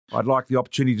I'd like the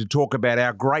opportunity to talk about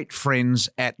our great friends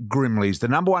at Grimley's, the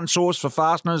number one source for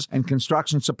fasteners and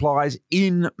construction supplies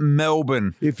in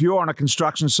Melbourne. If you're on a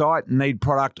construction site and need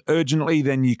product urgently,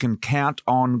 then you can count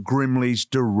on Grimley's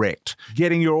Direct.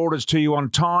 Getting your orders to you on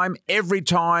time, every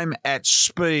time at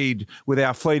speed with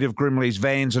our fleet of Grimley's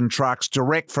vans and trucks,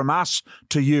 direct from us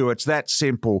to you. It's that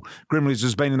simple. Grimley's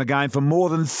has been in the game for more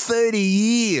than 30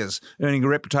 years, earning a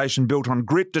reputation built on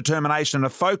grit, determination, and a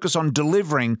focus on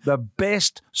delivering the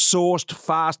best sourced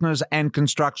fasteners and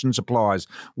construction supplies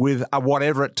with a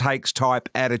whatever it takes type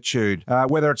attitude.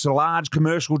 Whether it's a large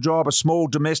commercial job, a small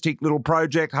domestic little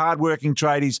project, hardworking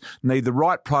tradies need the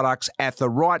right products at the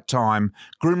right time.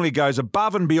 Grimley goes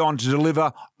above and beyond to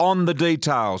deliver on the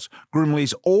details.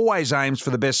 Grimley's always aims for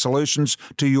the best solutions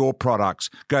to your products.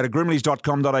 Go to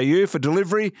grimleys.com.au for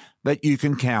delivery that you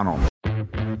can count on.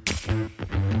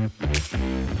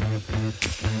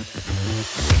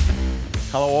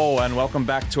 Hello all and welcome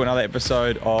back to another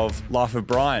episode of Life of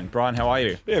Brian. Brian, how are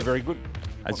you? Yeah, very good.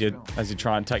 As you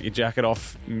try and take your jacket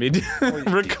off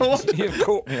mid-record. You've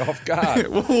caught me off guard.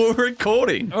 Well, we're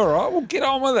recording. All right, well, get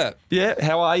on with it. Yeah,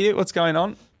 how are you? What's going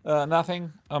on?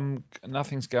 Nothing.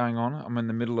 Nothing's going on. I'm in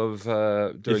the middle of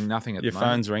doing nothing at the moment. Your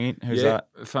phone's ringing. Who's that?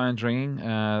 that? Phone's ringing.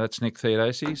 That's Nick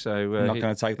Theodosy. So I'm not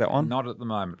going to take that one? Not at the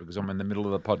moment because I'm in the middle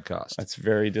of the podcast. That's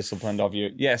very disciplined of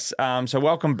you. Yes, so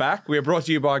welcome back. We are brought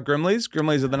to you by Grimley's.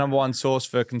 Grimley's are the number one source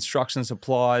for construction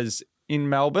supplies in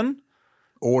Melbourne.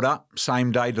 Order,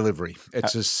 same day delivery.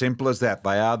 It's as simple as that.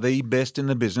 They are the best in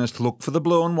the business. Look for the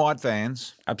blue and white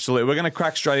vans. Absolutely. We're going to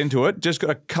crack straight into it. Just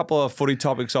got a couple of footy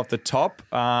topics off the top.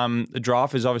 The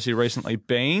draft has obviously recently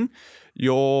been.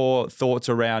 Your thoughts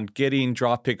around getting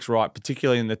draft picks right,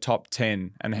 particularly in the top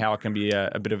 10, and how it can be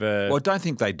a bit of a... Well, I don't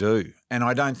think they do. And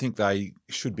I don't think they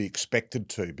should be expected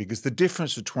to, because the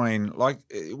difference between,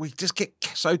 we just get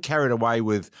so carried away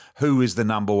with who is the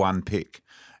number one pick.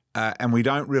 And we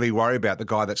don't really worry about the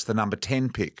guy that's the number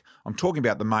 10 pick. I'm talking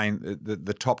about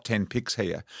the top 10 picks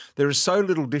here. There is so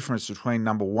little difference between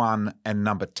number 1 and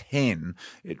number 10.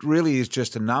 It really is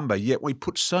just a number, yet we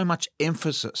put so much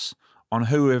emphasis on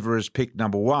whoever is picked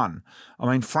number 1.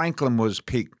 I mean, Franklin was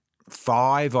picked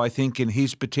 5, I think, in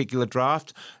his particular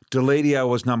draft. Deledio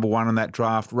was number 1 in that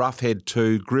draft. Roughhead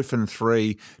 2, Griffin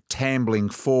 3,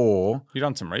 Tambling 4. You've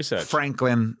done some research.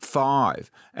 Franklin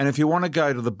 5. And if you want to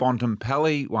go to the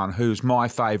Bontempelli one, who's my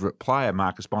favourite player,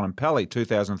 Marcus Bontempelli,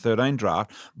 2013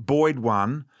 draft, Boyd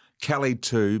 1, Kelly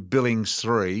 2, Billings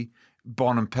 3. Now,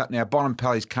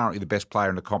 Bontempelli's currently the best player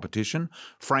in the competition.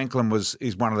 Franklin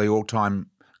is one of the all-time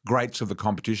greats of the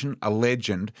competition, a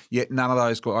legend, yet none of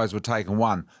those guys were taken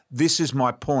 1. This is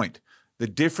my point. The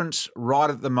difference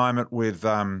right at the moment with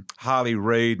Harley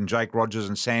Reid and Jake Rogers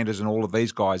and Sanders and all of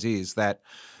these guys is that,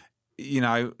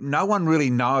 no one really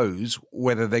knows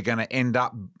whether they're going to end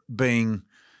up being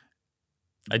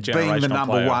the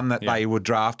number player. 1 that they were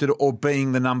drafted or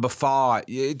being the number 5.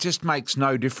 It just makes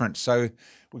no difference. So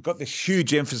we've got this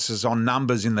huge emphasis on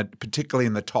numbers particularly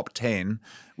in the top 10,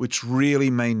 which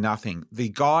really mean nothing. The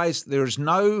guys, there is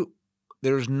no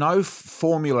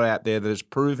formula out there that is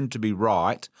proven to be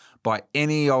right by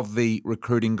any of the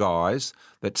recruiting guys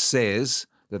that says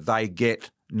that they get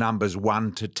numbers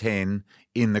 1 to 10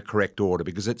 in the correct order,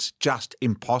 because it's just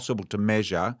impossible to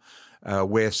measure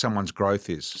where someone's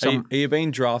growth is. Are you being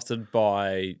drafted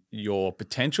by your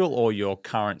potential or your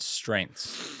current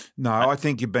strengths? No, I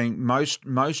think most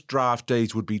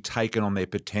draftees would be taken on their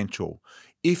potential.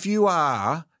 If you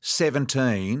are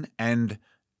 17 and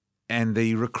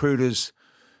the recruiters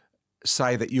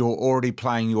say that you're already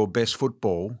playing your best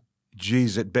football,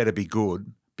 geez, it better be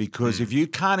good, because if you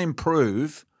can't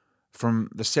improve from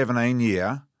the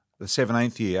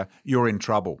 17th year, you're in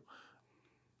trouble.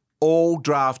 All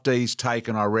draftees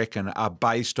taken, I reckon, are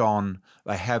based on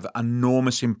they have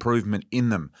enormous improvement in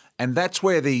them. And that's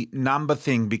where the number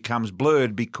thing becomes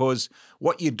blurred, because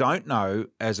what you don't know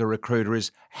as a recruiter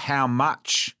is how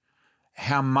much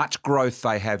growth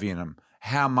they have in them,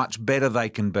 how much better they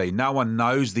can be. No one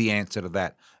knows the answer to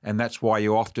that. And that's why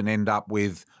you often end up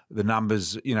with the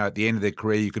numbers, at the end of their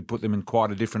career, you could put them in quite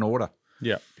a different order.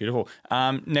 Yeah, beautiful.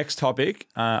 Next topic.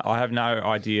 I have no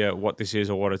idea what this is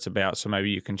or what it's about, so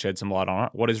maybe you can shed some light on it.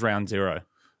 What is round 0?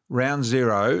 Round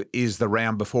 0 is the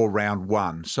round before round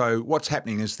 1. So what's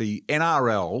happening is the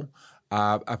NRL,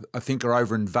 I think, are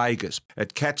over in Vegas.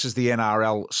 It catches the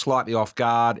NRL slightly off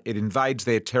guard. It invades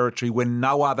their territory when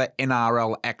no other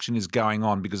NRL action is going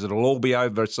on, because it'll all be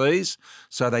overseas.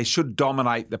 So they should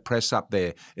dominate the press up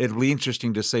there. It'll be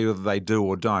interesting to see whether they do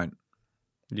or don't.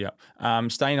 Yeah.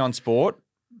 Staying on sport,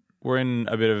 we're in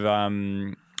a bit of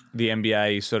the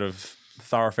NBA sort of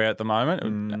thoroughfare at the moment.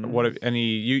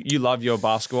 You love your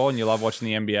basketball and you love watching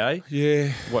the NBA.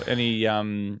 Yeah. What any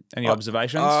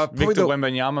observations? Victor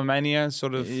Wembanyama mania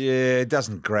sort of. Yeah, it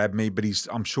doesn't grab me, but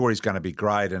I'm sure he's going to be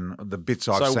great. And the bits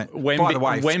I've seen. By the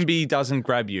way, Wemby doesn't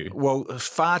grab you. Well,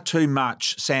 far too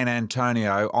much San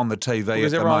Antonio on the TV because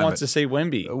at the everyone moment. wants to see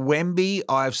Wemby. Wemby,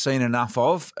 I've seen enough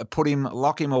of.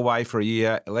 Lock him away for a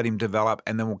year, let him develop,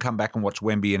 and then we'll come back and watch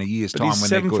Wemby in a year's time.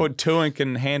 He's when 7'2" and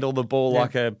can handle the ball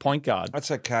like a point guard.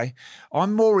 That's okay.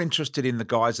 I'm more interested in the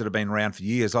guys that have been around for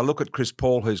years. I look at Chris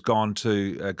Paul, who's gone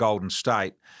to Golden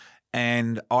State,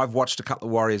 and I've watched a couple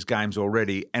of Warriors games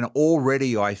already, and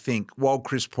already I think, while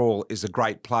Chris Paul is a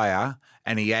great player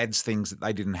and he adds things that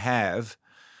they didn't have,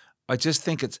 I just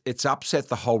think it's upset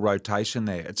the whole rotation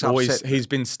there. It's upset. He's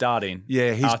been starting.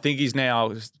 Yeah, I think he's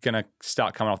now going to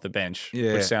start coming off the bench,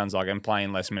 which sounds like, and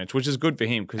playing less minutes, which is good for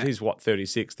him because he's,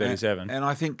 36, 37. And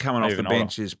I think coming off the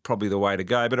bench is probably the way to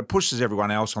go, but it pushes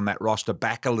everyone else on that roster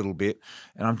back a little bit,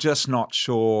 and I'm just not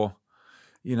sure,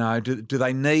 do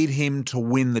they need him to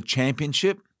win the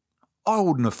championship? I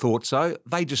wouldn't have thought so.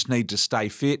 They just need to stay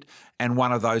fit, and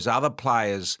one of those other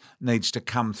players needs to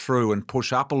come through and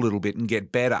push up a little bit and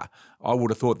get better. I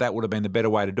would have thought that would have been the better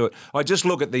way to do it. I just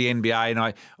look at the NBA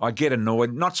and I get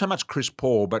annoyed. Not so much Chris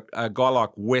Paul, but a guy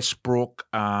like Westbrook.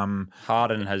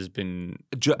 Harden has been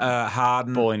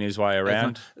Harden balling his way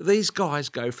around. These guys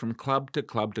go from club to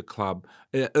club to club.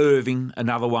 Irving,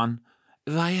 another one.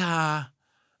 They are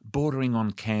bordering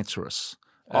on cancerous.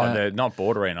 They're not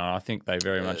bordering on. I think they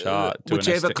very much are.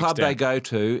 Whichever club they go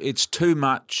to, it's too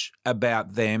much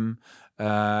about them.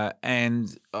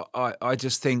 And I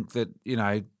just think that,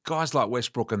 guys like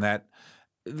Westbrook and that,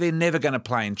 they're never going to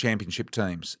play in championship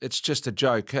teams. It's just a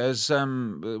joke.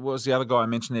 What was the other guy I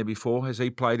mentioned there before? Has he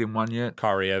played in one yet?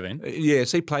 Kyrie Irving.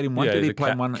 Yes, he played in one. Did he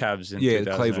play in one? Cavs in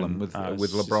Cleveland with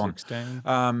LeBron.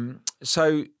 16.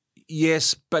 So,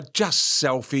 yes, but just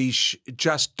selfish,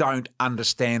 just don't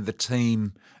understand the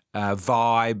team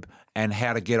vibe and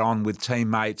how to get on with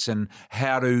teammates and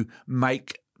how to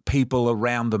make people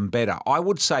around them better. I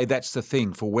would say that's the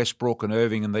thing for Westbrook and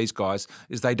Irving and these guys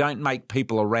is they don't make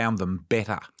people around them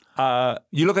better.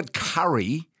 You look at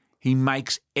Curry, he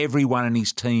makes everyone in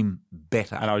his team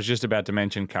better. And I was just about to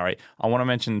mention Curry. I want to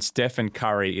mention Steph and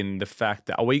Curry in the fact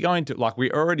that are we going to,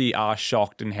 we already are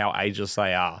shocked in how ageless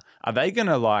they are. Are they going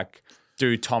to,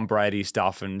 do Tom Brady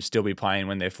stuff and still be playing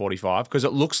when they're 45? Because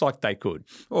it looks like they could.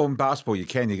 Well, in basketball you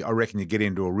can. I reckon you get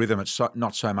into a rhythm. It's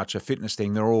not so much a fitness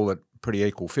thing. They're all at pretty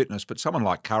equal fitness. But someone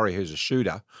like Curry, who's a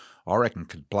shooter, I reckon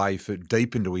could play for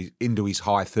deep into his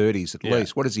high 30s at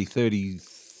least. What is he,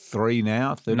 33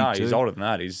 now? 32? No, he's older than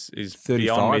that. He's 35,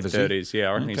 beyond mid-30s. Yeah,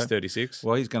 I reckon he's 36.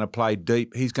 Well, he's going to play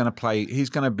deep. He's going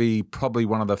to be probably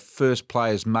one of the first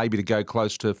players maybe to go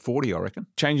close to 40, I reckon.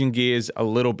 Changing gears a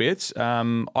little bit.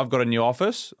 I've got a new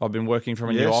office. I've been working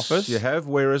from a new office. You have?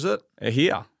 Where is it?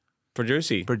 Here.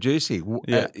 Producey.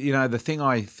 Yeah. The thing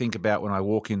I think about when I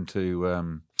walk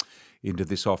into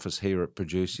this office here at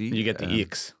Producey. You get the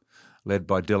icks. Led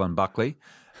by Dylan Buckley.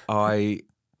 I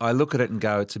look at it and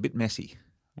go, it's a bit messy.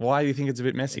 Why do you think it's a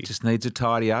bit messy? It just needs a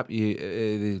tidy up.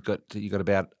 You got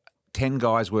about 10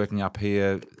 guys working up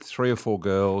here, 3 or 4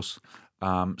 girls.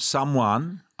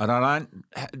 Someone, and I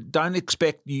don't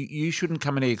expect you shouldn't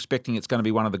come in here expecting it's going to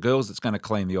be one of the girls that's going to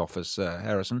clean the office,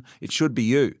 Harrison. It should be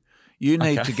you. You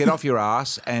need to get off your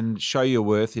ass and show your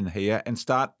worth in here and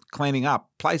start cleaning up.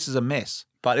 Place is a mess.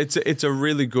 But it's a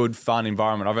really good, fun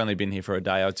environment. I've only been here for a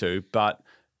day or two, but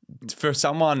for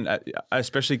someone,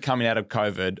 especially coming out of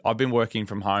COVID, I've been working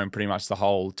from home pretty much the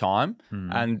whole time.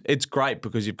 And it's great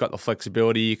because you've got the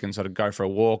flexibility. You can sort of go for a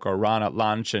walk or a run at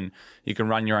lunch and you can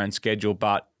run your own schedule.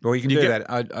 But well, you can do that.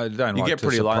 I don't like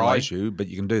to surprise you, but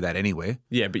you can do that anywhere.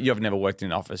 Yeah, but you've never worked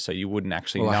in an office, so you wouldn't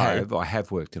actually know. I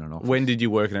have worked in an office. When did you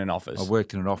work in an office? I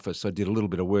worked in an office. I did a little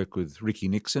bit of work with Ricky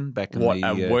Nixon back in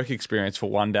a work experience for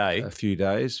one day? A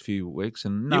few weeks.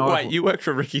 And you worked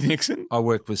for Ricky Nixon? I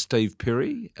worked with Steve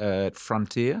Perry at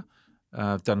Frontier.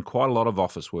 I've done quite a lot of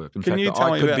office work. In fact,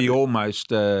 I could be almost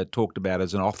talked about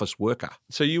as an office worker.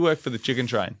 So you worked for the chicken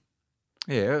train?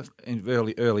 Yeah, in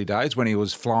early days when he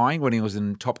was flying, when he was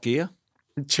in top gear.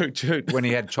 Toot, toot. When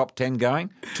he had Chop 10 going.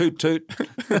 Toot, toot.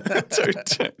 Toot,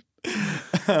 toot.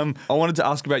 I wanted to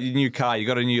ask about your new car. You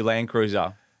got a new Land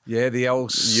Cruiser. Yeah, the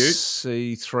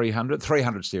LC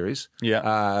 300 series.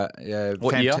 Yeah.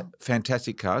 What year?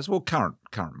 Fantastic cars. Well, current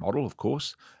model, of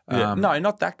course. No,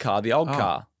 not that car, the old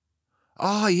car.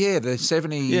 Oh, yeah, the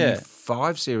 75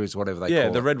 5 Series, whatever they call it. Yeah,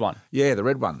 the red one. Yeah, the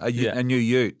red one. A new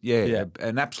ute. Yeah,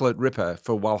 an absolute ripper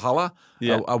for Walhalla.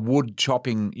 Yeah. A wood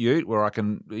chopping ute where I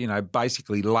can,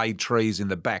 basically lay trees in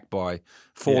the back by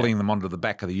falling them onto the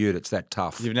back of the ute. It's that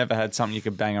tough. You've never had something you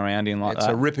could bang around in like It's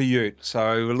that? a ripper ute.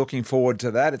 So we're looking forward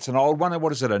to that. It's an old one.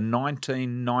 What is it, a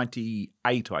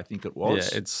 1998, I think it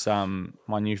was? Yeah, it's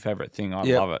my new favourite thing. I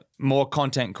love it. More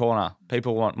content corner.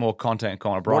 People want more content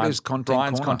corner. What is content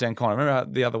Brian's corner? content corner. Remember how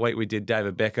the other week we did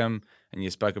David Beckham and you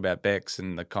spoke about Becks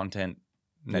and the content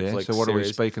Netflix So what are we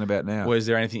series. speaking about now? Was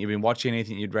there anything you've been watching,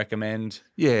 anything you'd recommend?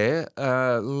 Yeah.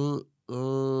 Last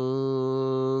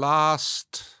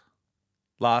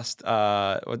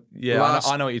I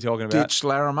know what you're talking about. Ditch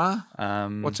Larimer.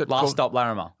 What's it called? Last Stop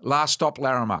Larimer. Last Stop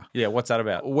Larimer. Yeah, what's that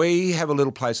about? We have a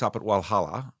little place up at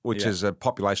Walhalla, which is a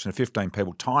population of 15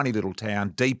 people, tiny little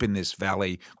town, deep in this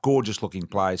valley, gorgeous looking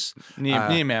place.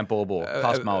 Near Mount Bawbor,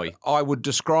 past Moe.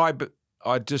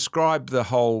 I'd describe the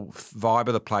whole vibe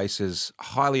of the place as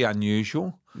highly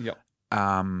unusual. Yep.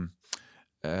 A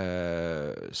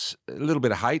little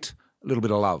bit of hate, a little bit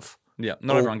of love. Yeah,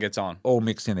 not everyone gets on. All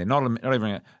mixed in there. Not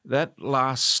everyone. That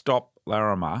Last Stop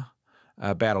Larimer,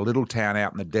 about a little town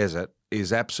out in the desert,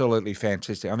 is absolutely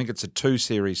fantastic. I think it's a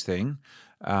 2-series thing,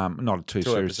 not a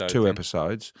 2-series, 2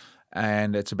 episodes.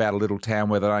 And it's about a little town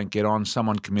where they don't get on.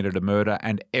 Someone committed a murder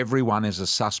and everyone is a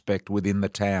suspect within the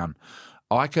town.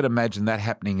 I could imagine that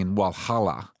happening in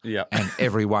Walhalla, and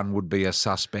everyone would be a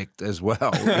suspect as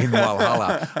well in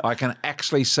Walhalla. I can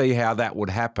actually see how that would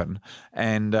happen,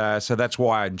 and so that's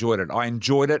why I enjoyed it. I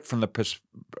enjoyed it from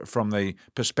the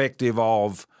perspective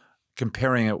of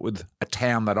comparing it with a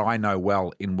town that I know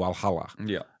well in Walhalla.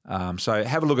 Yeah. So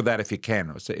have a look at that if you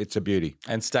can. It's a beauty.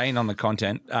 And staying on the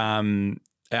content,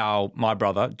 my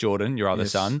brother Jordan, your other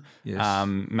son,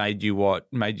 made you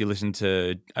listen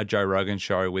to a Joe Rogan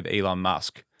show with Elon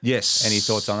Musk. Yes. Any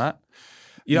thoughts on that?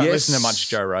 You don't listen to much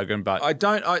Joe Rogan, but I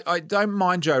don't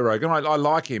mind Joe Rogan. I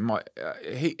like him.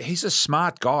 He's a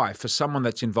smart guy for someone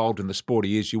that's involved in the sport.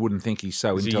 He is. You wouldn't think he's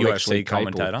so intellectually a UFC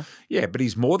capable. commentator. Yeah, but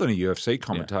he's more than a UFC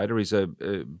commentator. He's a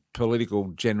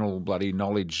political general bloody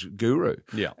knowledge guru.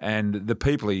 Yeah, and the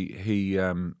people he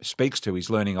speaks to, he's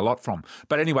learning a lot from.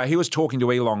 But anyway, he was talking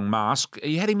to Elon Musk.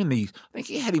 He had him I think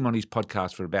he had him on his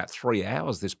podcast for about 3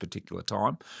 hours this particular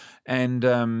time, and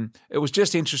it was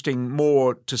just interesting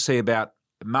more to see about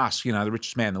Musk, the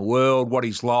richest man in the world, what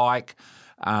he's like,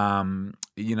 and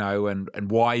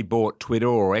why he bought Twitter,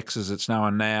 or X as it's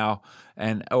known now.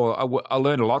 And I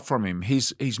learned a lot from him.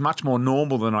 He's much more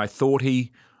normal than I thought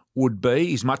he would be.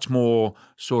 He's much more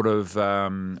sort of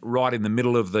right in the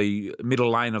middle of the middle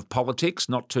lane of politics,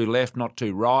 not too left, not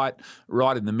too right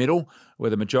in the middle where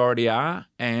the majority are.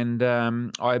 And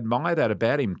I admire that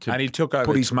about him, and he took over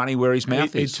put his money where his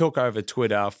mouth is. He took over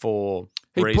Twitter for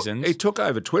reasons. He took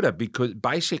over Twitter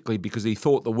because he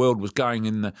thought the world was going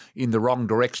in the wrong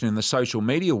direction in the social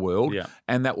media world,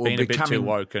 and that was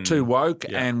becoming too woke,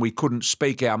 and we couldn't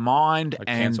speak our mind.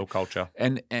 Cancel culture.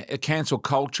 And a cancel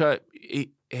culture.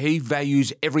 He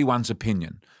values everyone's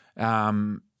opinion.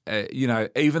 Even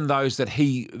those that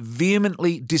he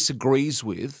vehemently disagrees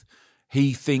with,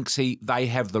 he thinks they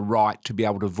have the right to be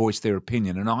able to voice their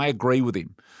opinion, and I agree with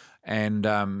him. And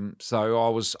so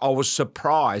I was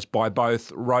surprised by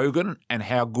both Rogan and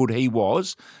how good he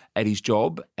was at his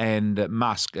job, and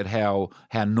Musk at how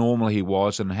normal he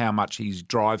was and how much he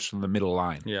drives from the middle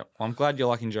lane. Yeah, well, I'm glad you're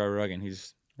liking Joe Rogan.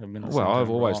 I've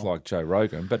always liked Joe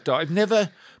Rogan, but I've never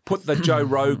put the Joe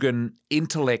Rogan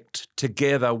intellect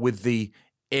together with the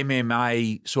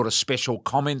MMA sort of special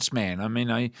comments man. I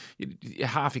mean, you're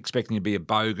half expecting to be a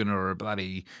bogan or a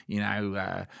bloody,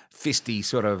 fisty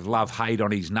sort of love-hate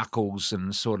on his knuckles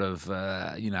and sort of,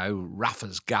 rough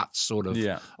as guts sort of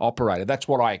operator. That's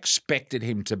what I expected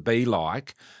him to be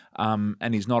like.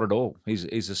 And he's not at all. He's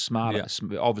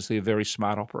obviously a very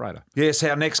smart operator. Yes,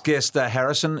 our next guest,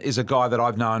 Harrison, is a guy that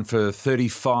I've known for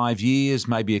 35 years,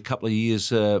 maybe a couple of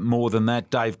years more than that.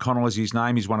 Dave Connell is his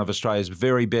name. He's one of Australia's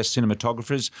very best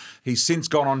cinematographers. He's since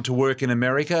gone on to work in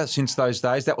America since those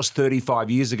days. That was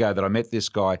 35 years ago that I met this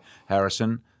guy,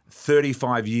 Harrison.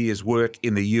 35 years work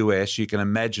in the US. You can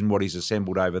imagine what he's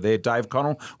assembled over there. Dave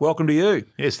Connell, welcome to you.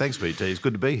 Yes, thanks, BT. It's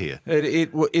good to be here.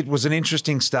 It was an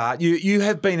interesting start. You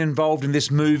have been involved in this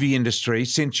movie industry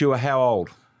since you were how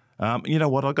old? You know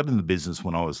what? I got in the business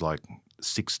when I was like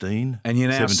 16. And you're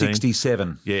now 17.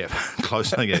 67. Yeah,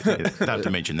 close. Not to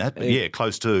mention that, but yeah,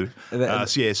 close to.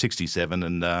 67,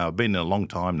 and I've been in a long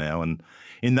time now. And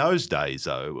in those days,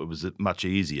 though, it was much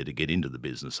easier to get into the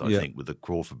business, I think, with the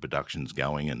Crawford Productions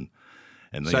going. And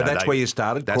so that's where you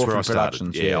started? That's Crawford where I started.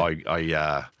 Productions,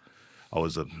 yeah. I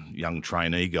was a young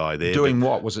trainee guy there. Doing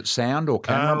what? Was it sound or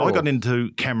camera? I got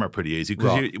into camera pretty easy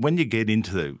because Right. when you get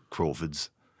into the Crawfords,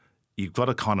 you've got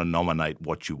to kind of nominate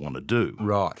what you want to do.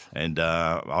 Right. And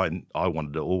I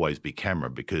wanted to always be camera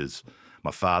because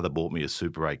my father bought me a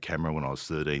Super 8 camera when I was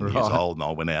 13 years old, and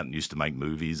I went out and used to make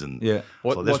movies. And Yeah.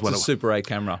 What's a Super 8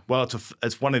 camera? well,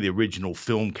 it's one of the original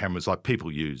film cameras like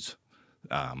people use.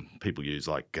 People use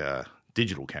like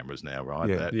digital cameras now,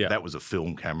 right? Yeah. That was a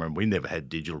film camera, and we never had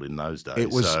digital in those days. It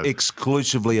was so,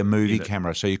 exclusively a movie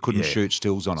camera, so you couldn't shoot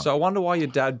stills on it. So I wonder why your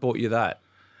dad bought you that.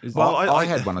 Well, I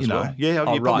had one as well. Yeah,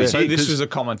 Oh, you right. probably So did, this 'cause- was a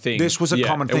common thing. This was a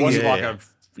common thing, It wasn't yeah. like a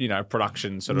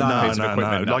production sort of piece of No.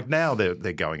 equipment. Like now they're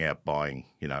going out buying,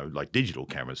 like digital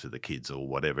cameras for the kids or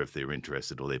whatever if they're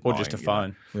interested, or they're Or buying, just a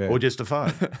phone. or just a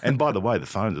phone. And by the way, the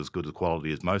phone's as good a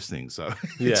quality as most things. So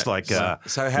it's like So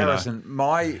Harrison,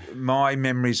 my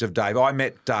memories of Dave. I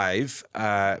met Dave.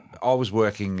 I was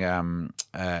working, and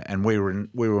we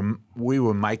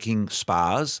were making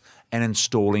spars and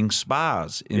installing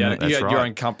spars. You had your right.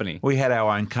 own company We had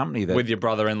our own company that with your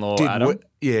brother-in-law, did Adam.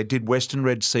 did Western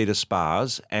Red Cedar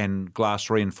spars and glass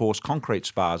reinforced concrete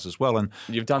spars as well. And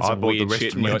You've done I some bought the weird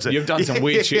shit. Western You've done some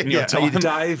weird shit in your time.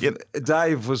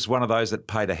 Dave was one of those that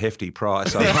paid a hefty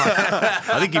price.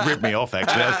 I think he ripped me off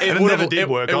actually. And it never did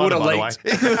work it either, would've by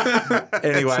the way.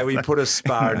 Anyway, we put a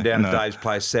spar down at Dave's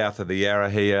place south of the Yarra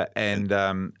here, and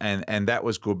that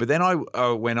was good. But then I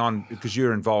went on, because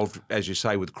you're involved, as you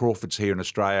say, with Crawfords here in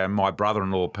Australia. And my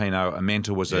brother-in-law Pino Amenta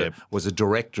was a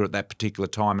director at that particular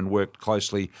time and worked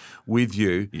closely with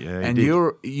you. Yeah, he and did.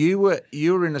 you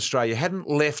were in Australia. You hadn't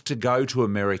left to go to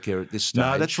America at this stage.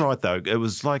 No, that's right though. It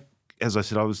was like, as I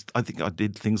said, I think I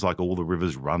did things like All the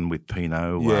Rivers Run with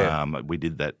Pino. Yeah. We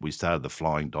did that. We started the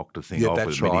Flying Doctor thing Yeah, off that's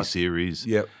with a right. mini-series.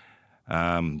 Yep.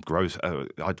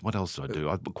 What else did I do?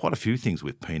 I quite a few things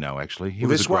with Pino actually. He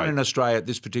Well, was this a great, one in Australia at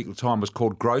this particular time was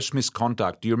called Gross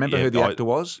Misconduct. Do you remember Yeah, who the actor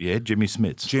was? Yeah, Jimmy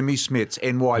Smits. Jimmy Smits,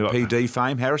 NYPD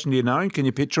fame. Harrison, do you know him? Can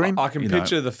you picture him? I can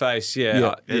picture the face.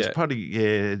 Yeah. It's probably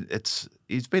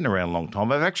he's been around a long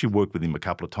time. I've actually worked with him a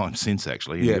couple of times since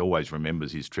actually. And Yeah. he always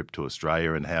remembers his trip to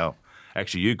Australia and how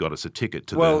actually you got us a ticket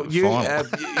to Well, the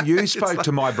final. you spoke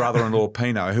to my brother-in-law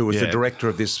Pino, who was the director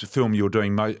of this film you were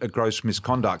doing, Gross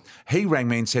Misconduct. He rang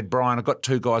me and said, "Brian, I've got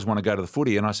two guys want to go to the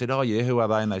footy." And I said, "Oh yeah, who are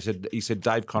they?" And he said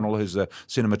Dave Connell, who's the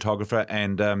cinematographer,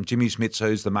 and Jimmy Smits,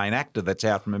 who's the main actor that's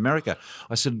out from America.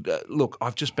 I said, "Look,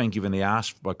 I've just been given the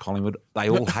arse by Collingwood. They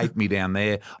all hate me down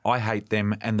there. I hate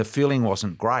them, and the feeling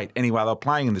wasn't great." Anyway, they were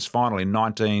playing in this final in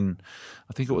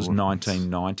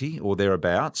 1990 or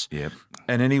thereabouts. Yep.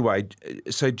 And anyway,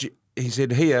 so he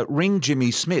said, "Here, ring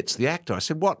Jimmy Smits, the actor." I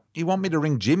said, "What? You want me to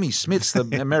ring Jimmy Smits, the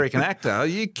American actor? Are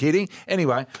you kidding?"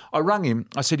 Anyway, I rung him.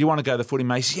 I said, "You want to go to the footy,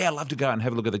 mate?" He said, "Yeah, I'd love to go and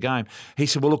have a look at the game." He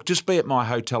said, "Well, look, just be at my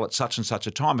hotel at such and such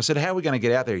a time." I said, "How are we going to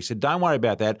get out there?" He said, "Don't worry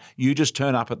about that. You just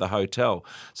turn up at the hotel."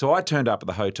 So I turned up at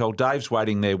the hotel. Dave's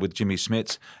waiting there with Jimmy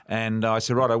Smits. And I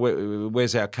said, "Right,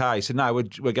 where's our car?" He said, "No,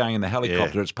 we're going in the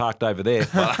helicopter. Yeah. It's parked over there."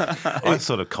 I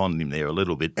sort of conned him there a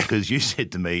little bit because you said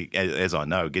to me, as I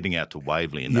know, getting out to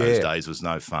Waverley in those days was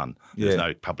no fun. There was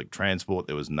no public transport.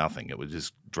 There was nothing. It was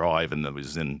just drive, and there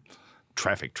was in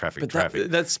traffic.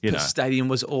 That stadium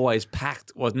was always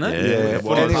packed, wasn't it? Yeah, it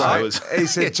was. Anyway, It was- he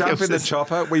said, "Jump it in the was-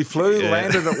 chopper." We flew,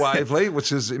 landed at Waverley,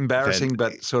 which is embarrassing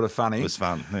but sort of funny. It was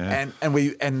fun, yeah.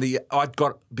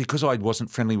 Because I wasn't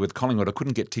friendly with Collingwood, I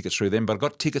couldn't get tickets through them, but I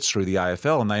got tickets through the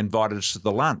AFL, and they invited us to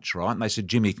the lunch, right? And they said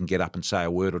Jimmy can get up and say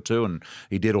a word or two, and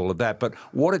he did all of that. But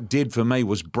what it did for me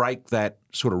was break that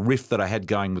sort of rift that I had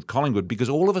going with Collingwood, because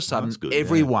all of a sudden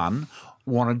everyone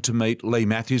wanted to meet Lee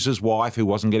Matthews' wife, who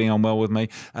wasn't getting on well with me.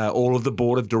 All of the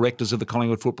board of directors of the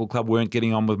Collingwood Football Club weren't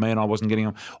getting on with me, and I wasn't getting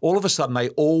on. All of a sudden, they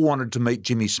all wanted to meet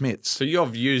Jimmy Smits. So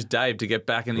you've used Dave to get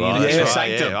back in the Right, inner that's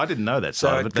sanctum. yeah, I didn't know that So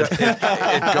side it of it.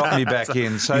 got me back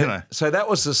in. So, You know. so that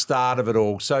was the start of it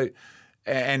all. So,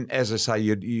 and as I say,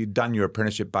 you'd done your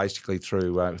apprenticeship basically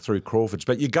through Crawfords,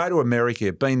 but you go to America.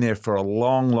 You've been there for a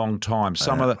long, long time.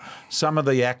 Some of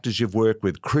the actors you've worked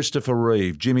with: Christopher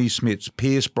Reeve, Jimmy Smits,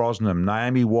 Pierce Brosnan,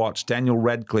 Naomi Watts, Daniel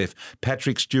Radcliffe,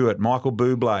 Patrick Stewart, Michael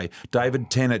Bublé, David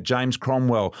Tennant, James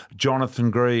Cromwell, Jonathan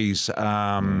Greaves,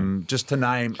 just to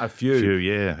name a few.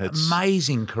 It's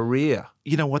Amazing career.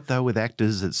 You know what though, with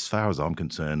actors, as far as I'm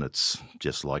concerned, it's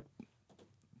just like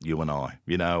you and I.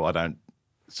 I don't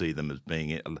see them as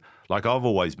being like, I've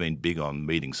always been big on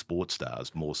meeting sports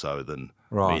stars more so than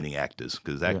meeting actors,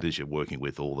 because actors you're working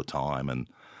with all the time, and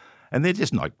they're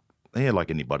just like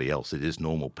anybody else. They're just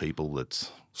normal people.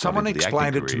 That's Someone got into the explained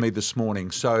acting it to career. me this morning.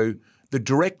 So the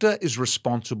director is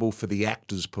responsible for the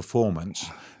actor's performance.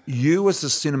 You, as the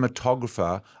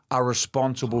cinematographer, are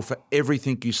responsible for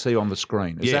everything you see on the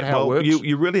screen. Is that how it works?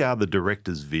 You really are the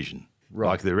director's vision. Right.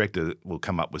 Like the director will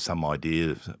come up with some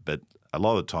idea, but a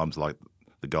lot of times, like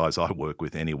the guys I work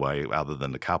with anyway, other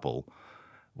than the couple,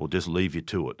 will just leave you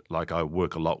to it. Like I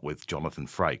work a lot with Jonathan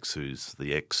Frakes, who's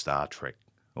the ex-Star Trek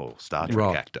or Star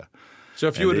Trek actor. So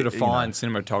if you were to define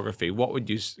cinematography, what would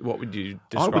you describe?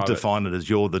 I would define it as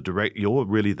you're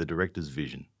really the director's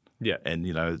vision. Yeah. And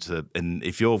and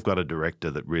if you've got a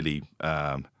director that really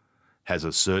has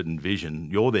a certain vision,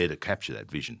 you're there to capture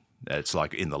that vision. It's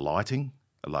like in the lighting,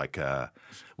 like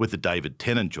with the David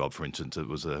Tennant job, for instance, it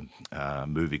was a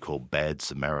movie called Bad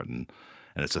Samaritan,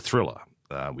 and it's a thriller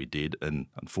we did, and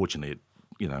unfortunately,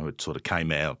 it sort of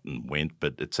came out and went,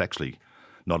 but it's actually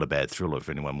not a bad thriller if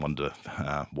anyone wanted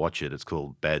to watch it. It's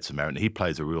called Bad Samaritan. He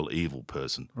plays a real evil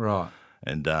person. Right.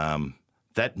 And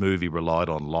that movie relied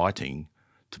on lighting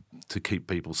to keep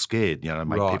people scared,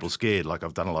 make people scared. Like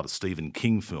I've done a lot of Stephen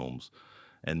King films,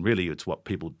 and really it's what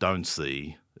people don't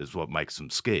see is what makes them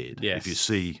scared. Yes. If you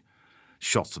see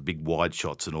shots of big wide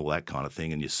shots and all that kind of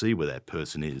thing, and you see where that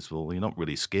person is, well, you're not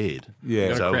really scared.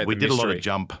 Yeah. So we did a lot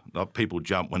of people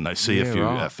jump when they see a few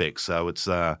effects. So it's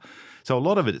so a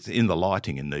lot of it's in the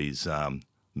lighting in these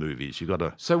movies. You got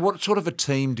to. So what sort of a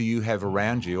team do you have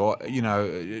around you? Or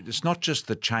it's not just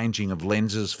the changing of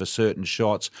lenses for certain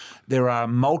shots. There are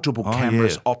multiple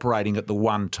cameras operating at the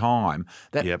one time.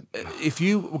 If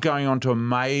you were going on to a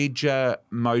major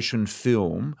motion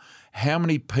film, how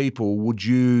many people would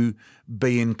you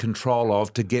be in control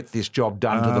of to get this job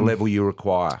done to the level you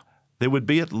require? There would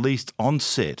be at least on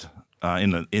set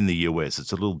in the US.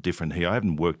 It's a little different here. I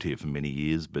haven't worked here for many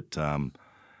years, but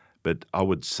I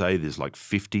would say there's like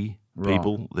 50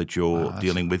 people that you're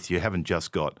dealing with. You haven't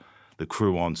just got the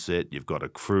crew on set. You've got a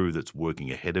crew that's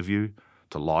working ahead of you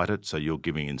to light it, so you're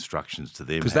giving instructions to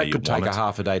them. Because that could take a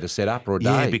half a day to set up or a day.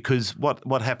 Yeah, because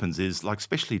what happens is, like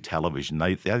especially television,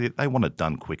 they want it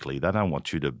done quickly. They don't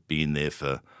want you to be in there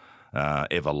for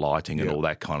ever lighting and all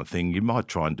that kind of thing. You might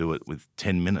try and do it with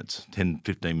 10 minutes, 10,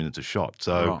 15 minutes a shot.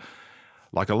 So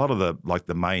like a lot of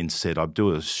the main set, I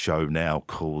do a show now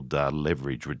called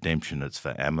Leverage Redemption. It's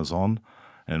for Amazon,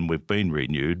 and we've been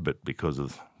renewed, but because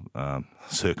of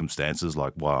circumstances,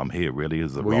 like why I'm here really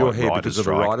is the you're here writer's because of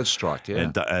the writer's strike,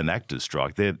 and an actor's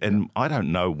strike. And I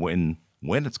don't know when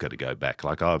it's going to go back.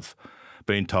 Like I've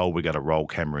been told we got a roll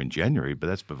camera in January, but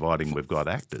that's providing we've got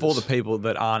actors. For the people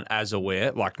that aren't as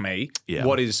aware, like me,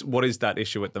 what is that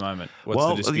issue at the moment?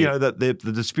 What's the dispute?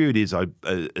 The dispute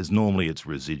is normally it's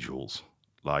residuals.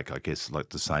 Like I guess like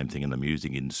the same thing in the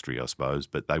music industry, I suppose.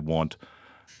 But they want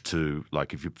to,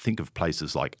 like if you think of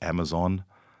places like Amazon,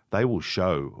 they will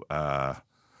show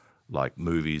like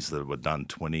movies that were done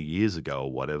 20 years ago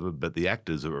or whatever, but the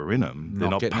actors that are in them, they're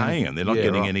not paying them. They're not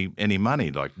getting any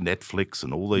money. Like Netflix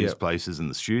and all these places in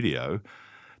the studio,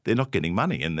 they're not getting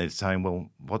money, and they're saying, well,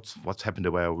 what's happened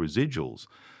to our residuals?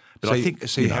 But I think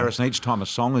Harrison, each time a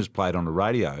song is played on the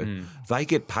radio, they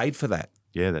get paid for that.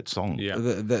 Yeah, that song. Yeah.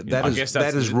 I guess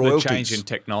that's the royalties. The change in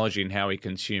technology and how we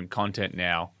consume content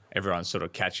now. Everyone's sort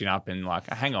of catching up and like,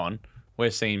 hang on,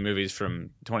 we're seeing movies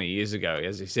from 20 years ago,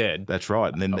 as you said. That's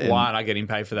right. And then why aren't I getting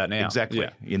paid for that now? Exactly.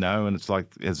 Yeah. And it's like,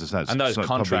 as I say, and those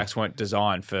contracts weren't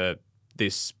designed for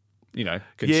this,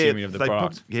 consuming of the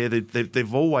product.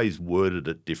 They've always worded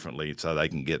it differently so they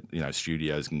can get,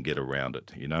 studios can get around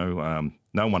it. No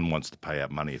one wants to pay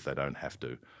out money if they don't have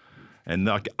to. And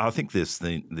I think this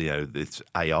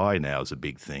AI now is a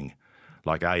big thing.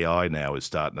 Like AI now is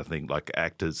starting to think like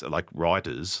actors, like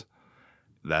writers,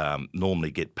 normally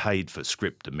get paid for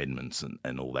script amendments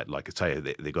and all that. Like say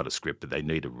they got a script that they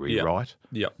need a rewrite.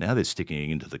 Yep. Now they're sticking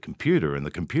it into the computer, and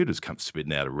the computer's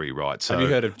spitting out a rewrite. So have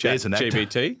you heard of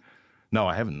ChatGPT? No,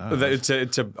 I haven't. No. It's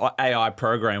a AI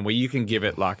program where you can give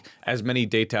it like as many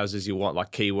details as you want,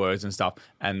 like keywords and stuff.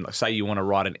 And say you want to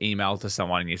write an email to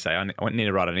someone, and you say, I need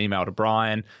to write an email to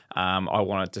Brian. I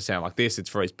want it to sound like this. It's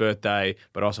for his birthday,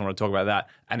 but I also want to talk about that.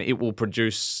 And it will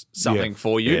produce something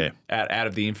for you out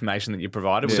of the information that you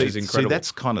provided, which is incredible. See,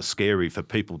 that's kind of scary for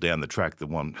people down the track that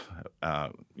want,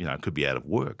 could be out of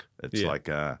work. It's like.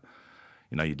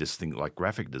 You just think like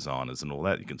graphic designers and all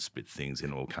that. You can spit things in,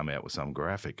 and it'll come out with some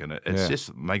graphic, and it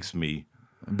just makes me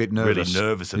a bit nervous. Really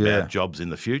nervous about jobs in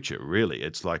the future. Really,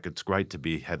 it's like it's great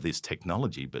to have this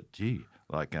technology, but gee,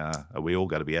 like are we all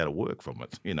going to be out of work from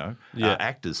it?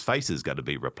 Actors' faces got to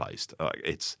be replaced.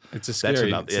 It's a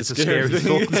scary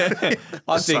thought.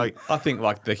 I think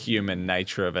like the human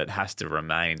nature of it has to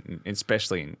remain,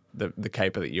 especially in the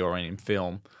caper that you're in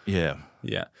film. Yeah.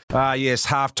 Yeah. Yes,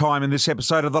 half time in this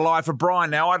episode of The Life of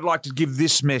Brian. Now, I'd like to give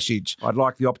this message. I'd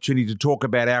like the opportunity to talk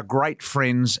about our great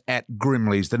friends at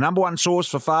Grimley's, the number one source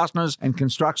for fasteners and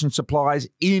construction supplies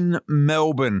in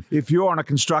Melbourne. If you're on a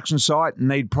construction site and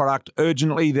need product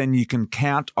urgently, then you can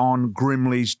count on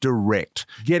Grimley's Direct.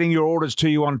 Getting your orders to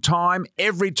you on time,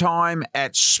 every time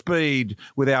at speed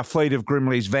with our fleet of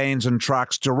Grimley's vans and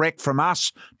trucks, direct from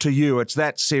us to you. It's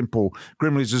that simple.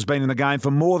 Grimley's has been in the game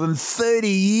for more than 30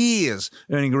 years.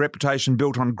 Earning a reputation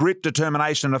built on grit,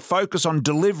 determination, and a focus on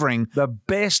delivering the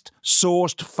best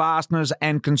sourced fasteners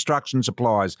and construction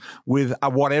supplies with a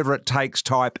whatever it takes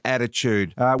type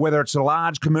attitude. Whether it's a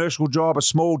large commercial job, a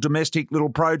small domestic little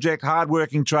project,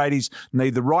 hardworking tradies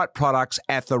need the right products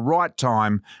at the right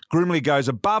time. Grimley goes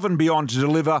above and beyond to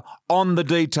deliver on the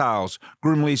details.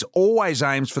 Grimley's always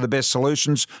aims for the best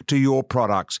solutions to your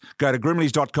products. Go to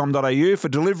grimleys.com.au for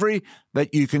delivery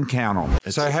that you can count on.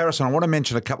 So, Harrison, I want to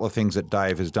mention a couple of things that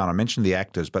Dave has done. I mentioned the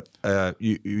actors, but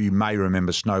you may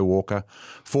remember Snow Walker,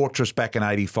 Fortress back in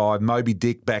 85, Moby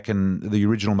Dick back in the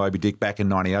original Moby Dick back in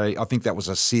 98. I think that was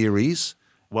a series.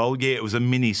 Well, yeah, it was a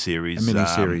mini-series. A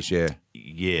mini-series, yeah.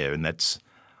 Yeah, and that's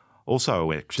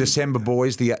also actually... December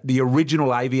Boys, the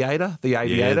original Aviator, the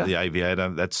Aviator. Yeah, the Aviator.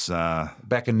 That's...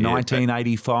 back in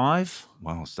 1985.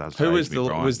 Well, it starts Who was the...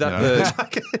 Was that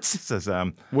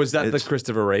was the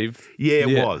Christopher Reeve? Yeah,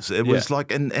 it was. It was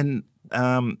like... And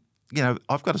you know,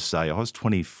 I've got to say, I was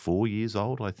 24 years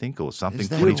old, I think, or something. Is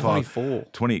that 24?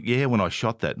 20, yeah, when I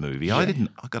shot that movie. Yeah.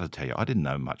 I got to tell you, I didn't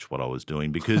know much what I was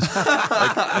doing because...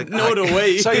 Nor do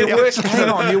we. So you're working, hang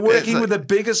on, you're working with the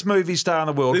biggest movie star in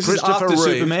the world, this Christopher is after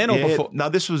Reeve. Superman or before? No,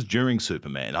 this was during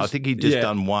Superman. I think he'd just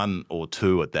done one or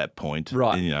two at that point.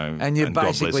 Right. You know, And you're God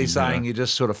bless basically him, saying you you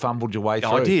just sort of fumbled your way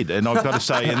through. I did, and I've got to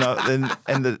say, and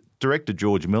the director,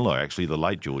 George Miller, actually, the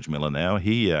late George Miller now,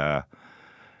 he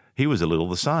was a little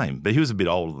the same, but he was a bit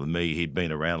older than me. He'd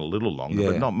been around a little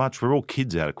longer, but not much. We're all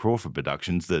kids out of Crawford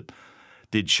Productions that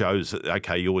did shows.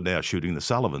 Okay, you're now shooting the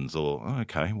Sullivans, or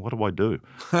okay, what do I do?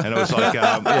 And it was like,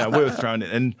 we were thrown in.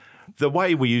 And the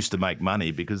way we used to make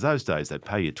money, because those days they'd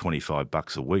pay you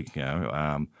 $25 a week. You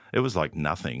know, it was like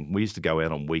nothing. We used to go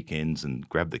out on weekends and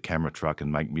grab the camera truck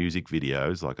and make music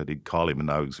videos. Like I did Kylie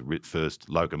Minogue's first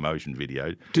locomotion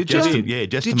video. Did you?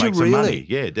 Just to make some money.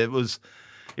 Yeah, it was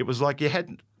like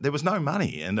there was no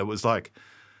money, and it was like,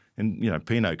 and you know,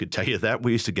 Pino could tell you that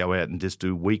we used to go out and just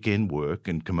do weekend work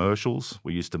and commercials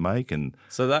we used to make, and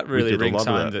so that really rings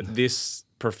home that this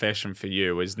profession for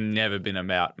you has never been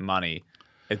about money.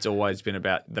 It's always been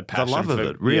about the passion, the love of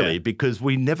it, really, because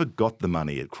we never got the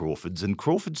money at Crawford's, and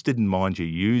Crawford's didn't mind you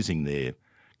using their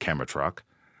camera truck,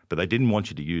 but they didn't want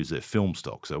you to use their film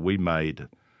stock. So we made,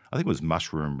 I think it was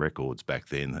Mushroom Records back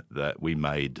then, that we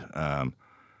made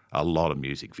a lot of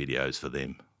music videos for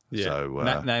them. Yeah.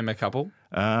 So name a couple.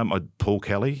 Paul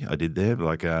Kelly, I did there.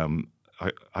 Like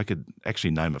I could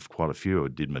actually name quite a few. I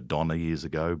did Madonna years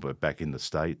ago, but back in the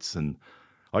States, and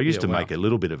I used to make a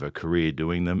little bit of a career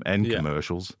doing them and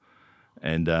commercials.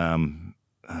 And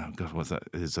God, what's that?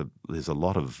 There's a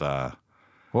lot of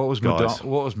What was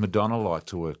Madonna like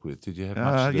to work with? Did you have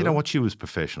much to do? You know what? She was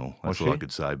professional. That's all I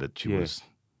could say. But she was,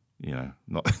 you know,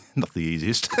 not the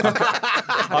easiest.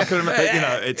 I could imagine. You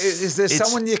know, is there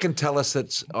someone you can tell us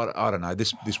that's I don't know.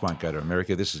 This won't go to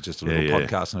America. This is just a little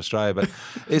podcast in Australia. But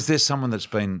is there someone that's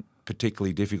been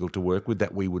particularly difficult to work with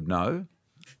that we would know?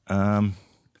 And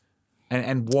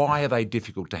why are they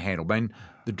difficult to handle? I mean,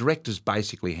 the directors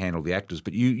basically handle the actors,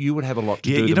 but you would have a lot to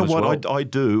do. Yeah, you know what? Well. I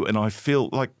do, and I feel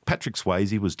like Patrick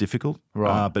Swayze was difficult,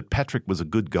 right? But Patrick was a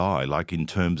good guy, like in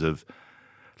terms of,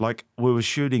 like we were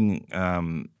shooting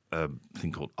a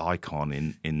thing called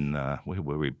Icon in where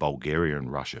were we? Bulgaria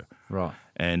and Russia, right?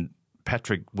 And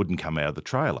Patrick wouldn't come out of the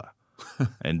trailer,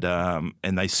 and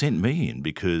they sent me in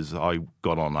because I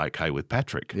got on okay with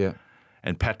Patrick. Yeah.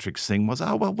 And Patrick's thing was,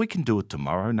 oh, well, we can do it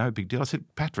tomorrow. No big deal. I said,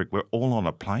 Patrick, we're all on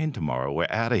a plane tomorrow. We're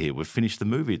out of here. We've finished the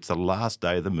movie. It's the last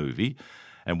day of the movie.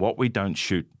 And what we don't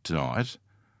shoot tonight,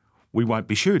 we won't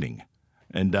be shooting.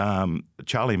 And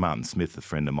Charlie Martin Smith, a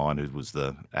friend of mine who was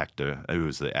the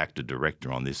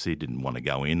actor-director on this, he didn't want to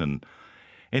go in. And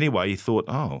anyway, he thought,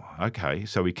 oh, okay.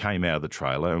 So we came out of the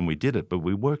trailer and we did it. But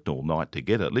we worked all night to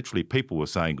get it. Literally, people were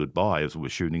saying goodbye as we were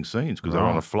shooting scenes because they were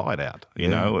on a flight out. You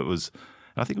know, it was...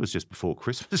 I think it was just before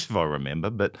Christmas, if I remember.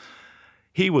 But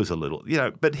he was a little, you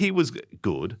know, but he was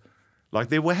good. Like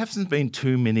there hasn't been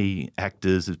too many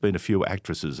actors. There's been a few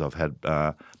actresses I've had,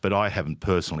 but I haven't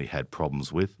personally had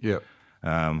problems with. Yeah.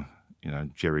 You know,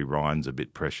 Jerry Ryan's a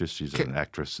bit precious. She's an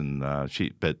actress, and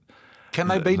but can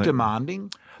they be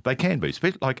demanding? They can be.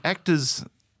 Like actors,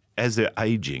 as they're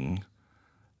aging,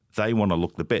 they want to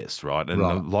look the best, right? And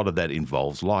a lot of that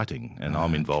involves lighting, and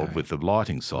I'm involved with the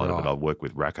lighting side of it. I work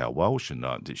with Raquel Welsh, and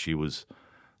she was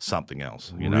something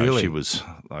else. You know, Really? she was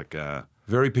like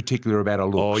very particular about her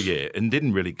looks. oh yeah, and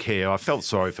didn't really care. I felt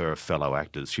sorry for her fellow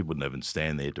actors. She wouldn't even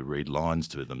stand there to read lines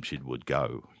to them. She would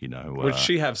go. You know, Would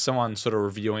she have someone sort of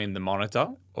reviewing the monitor,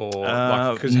 or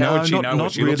because no, how would she not, know not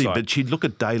what she really, looks like? but she'd look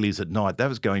at dailies at night. That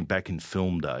was going back in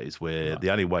film days, where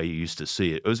the only way you used to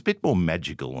see it was a bit more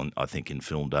magical. I think in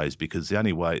film days, because the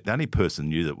only person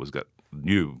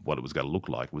knew what it was going to look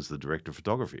like was the director of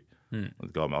photography, the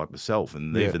guy like myself,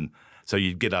 and even. So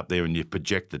you'd get up there and you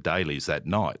project the dailies that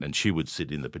night, and she would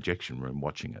sit in the projection room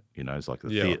watching it. You know, it's like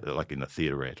like in a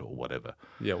theaterette or whatever.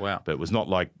 Yeah, wow. But it was not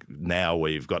like now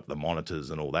where you've got the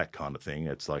monitors and all that kind of thing.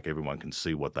 It's like everyone can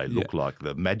see what they look like.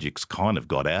 The magic's kind of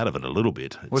got out of it a little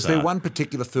bit. Was there one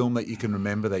particular film that you can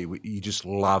remember that you just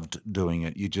loved doing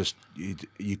it?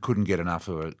 You couldn't get enough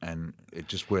of it, and it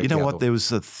just worked. You know out what? There was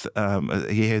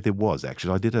there was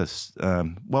actually. I did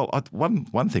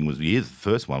one thing was the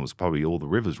first one was probably All the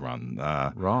Rivers Run.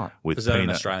 Right. With Was that an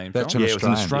Peanut. Australian film? That's an Yeah, it was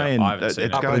an Australian. Australian. I haven't seen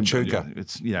it. Up in Echuca.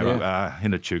 It's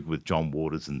in Echuca with John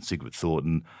Waters and Sigrid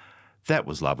Thornton. That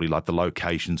was lovely. Like the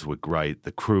locations were great,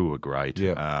 the crew were great.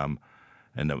 Yeah.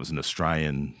 And it was an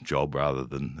Australian job rather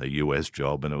than a US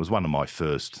job, and it was one of my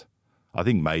first, I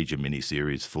think, major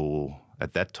miniseries for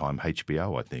at that time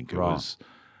HBO. I think it was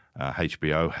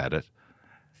HBO had it,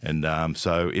 and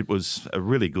so it was a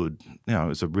really good. It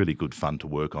was a really good fun to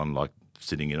work on. Like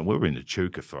sitting in, we were in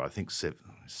Echuca for I think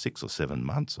 6 or 7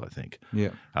 months. I think. Yeah.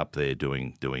 Up there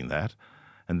doing that,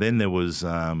 and then there was.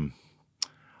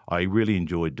 I really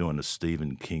enjoyed doing a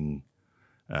Stephen King.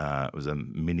 It was a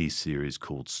mini series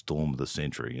called Storm of the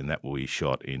Century, and that we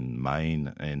shot in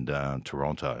Maine and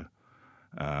Toronto.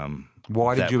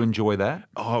 Why did you enjoy that?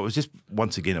 Oh, it was just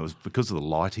once again, it was because of the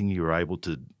lighting. You were able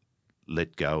to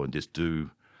let go and just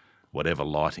do whatever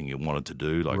lighting you wanted to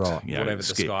do, like whatever the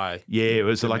sky. Yeah, it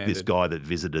was demanded. like this guy that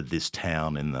visited this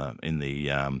town in the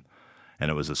and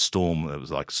it was a storm. It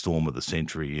was like Storm of the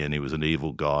Century, and he was an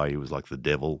evil guy. He was like the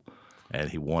devil. And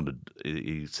he wanted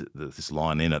this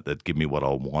line in it that give me what I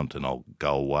want and I'll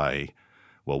go away.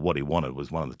 Well, what he wanted was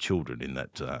one of the children in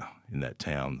that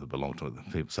town that belonged to the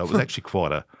people. So it was actually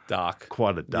quite a dark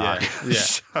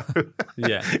show.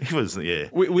 Yeah, it was. Yeah,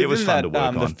 Within it was fun to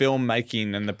work the on.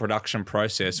 filmmaking and the production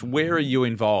process. Where are you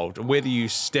involved? Where do you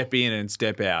step in and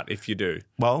step out if you do?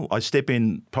 Well, I step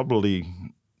in probably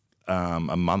a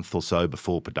month or so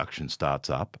before production starts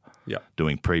up.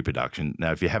 Doing pre-production.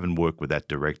 Now, if you haven't worked with that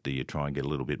director, you try and get a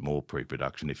little bit more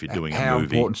pre-production. If you're doing a movie, how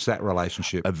important is that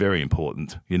relationship? Very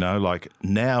important. You know, like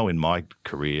now in my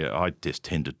career, I just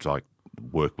tend to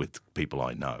work with people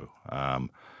I know.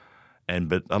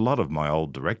 But a lot of my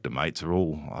old director mates are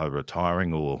all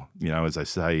retiring, or as they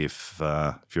say, if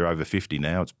you're over 50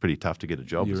 now, it's pretty tough to get a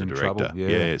job as a director. Trouble.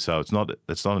 Yeah. So it's not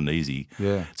an easy.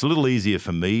 Yeah. It's a little easier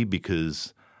for me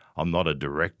because I'm not a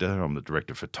director. I'm the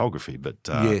director of photography, but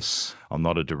yes, I'm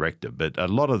not a director. But a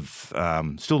lot of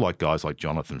still like guys like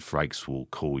Jonathan Frakes will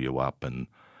call you up and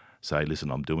say,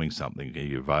 "Listen, I'm doing something. Are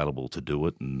you available to do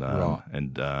it?"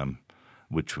 And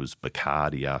which was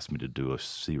Bacard. He asked me to do a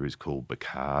series called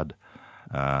Bacard,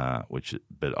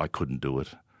 but I couldn't do it.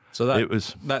 So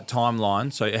that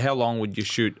timeline. So how long would you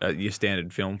shoot your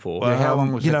standard film for? Well, how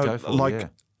long was that go for?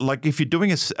 Like if you're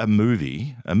doing a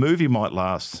movie might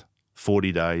last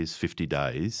 40 days, 50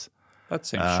 days. That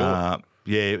seems short.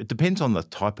 Yeah, it depends on the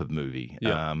type of movie.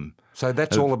 Yeah. So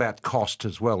that's all about cost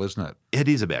as well, isn't it? It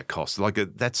is about cost.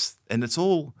 And it's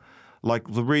all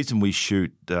like the reason we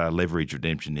shoot Leverage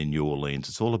Redemption in New Orleans.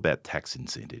 It's all about tax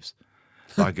incentives.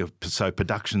 So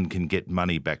production can get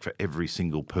money back for every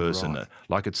single person. Right.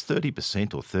 Like it's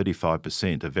 30% or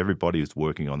 35% of everybody who's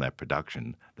working on that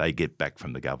production, they get back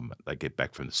from the government. They get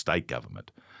back from the state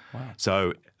government. Wow.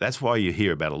 So that's why you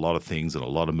hear about a lot of things and a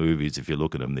lot of movies. If you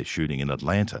look at them, they're shooting in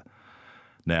Atlanta.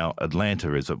 Now,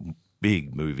 Atlanta is a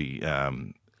big movie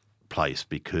place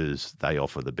because they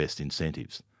offer the best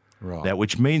incentives. Right. Now,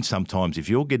 which means sometimes if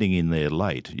you're getting in there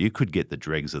late, you could get the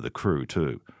dregs of the crew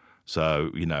too. So,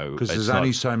 because there's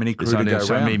only so many crew to go around.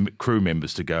 So many crew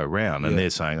members to go around, and they're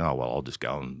saying, "Oh well, I'll just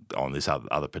go on this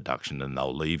other production, and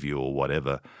they'll leave you or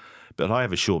whatever." But I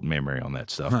have a short memory on that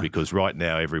stuff because right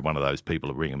now every one of those people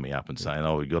are ringing me up and saying,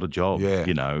 "Oh, we got a job." Yeah.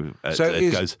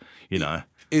 It goes.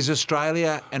 Is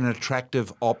Australia an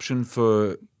attractive option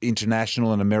for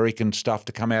international and American stuff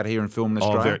to come out here and film in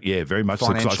Australia? Very much. So.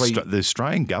 Financially, The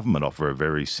Australian government offer a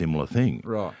very similar thing,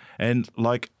 right? And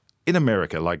in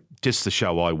America, just the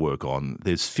show I work on,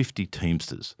 there's 50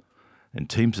 Teamsters. And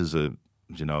Teamsters have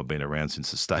been around since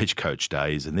the stagecoach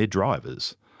days, and they're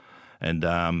drivers. And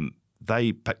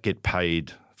they get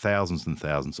paid thousands and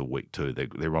thousands a week too.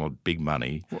 They're on big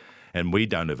money, and we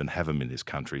don't even have them in this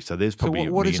country. So there's probably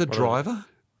what is a driver?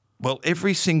 Well,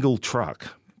 every single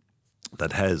truck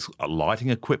that has a lighting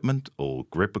equipment or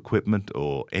grip equipment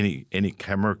or any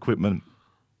camera equipment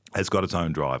has got its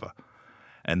own driver,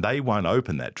 and they won't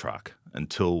open that truck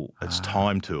until it's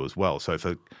time to as well. So if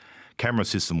a camera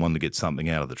system wanted to get something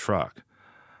out of the truck,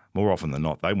 more often than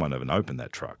not, they won't even open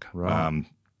that truck. Right.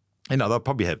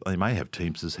 They may have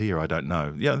Teamsters here. I don't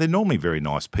know. Yeah, they're normally very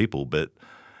nice people, but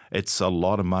it's a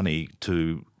lot of money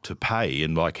to pay.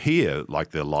 And like here, like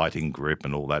the lighting, grip,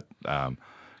 and all that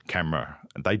camera,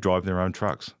 they drive their own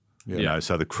trucks. You know,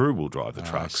 so the crew will drive the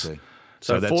trucks. I see.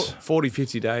 So that's 40,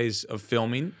 50 days of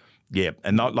filming. Yeah,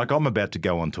 and I'm about to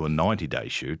go on to a 90-day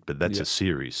shoot, but that's a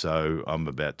series, so I'm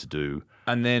about to do.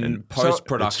 And then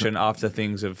post-production after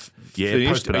things have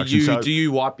finished. Post-production. Do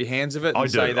you wipe your hands of it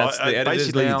and say that's the editor's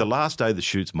basically, now? the last day of the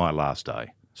shoot's my last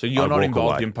day. So you're not walk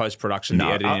involved away. in post-production, the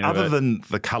editing other of it? than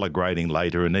the colour grading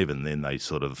later, and even then they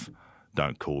sort of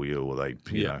don't call you or they,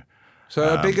 you know.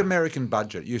 So a big American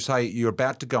budget, you say you're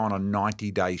about to go on a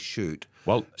 90-day shoot.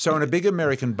 Well, so in a big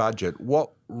American budget,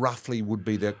 what roughly would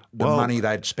be the money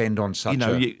they'd spend on such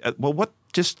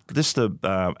just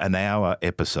an hour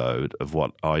episode of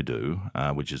what I do,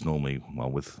 which is normally,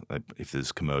 if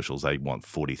there's commercials, they want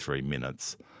 43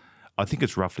 minutes. I think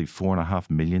it's roughly $4.5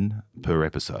 million per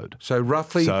episode. So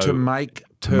roughly to make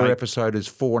per episode is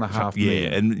 $4.5 million.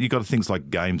 Yeah, and you got things like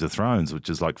Games of Thrones, which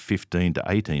is like $15 to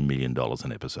 $18 million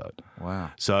an episode. Wow.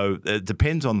 So it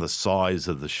depends on the size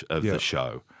of the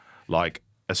show. Like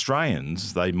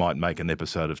Australians, they might make an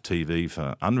episode of TV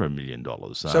for under $1 million.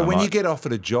 So when you get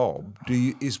offered a job,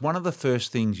 is one of the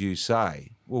first things you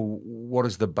say, well, what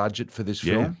is the budget for this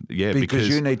film? Yeah, because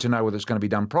you need to know whether it's going to be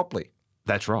done properly.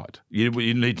 That's right. You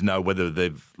need to know whether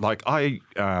they've – like I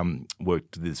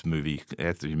worked this movie,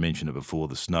 after you mentioned it before,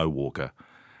 The Snow Walker,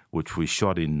 which we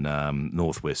shot in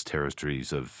Northwest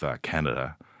Territories of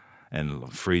Canada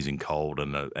and freezing cold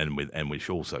and we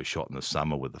also shot in the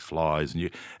summer with the flies. And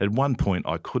at one point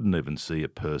I couldn't even see a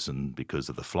person because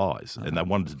of the flies and they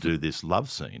wanted to do this love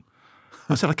scene.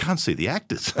 I said, I can't see the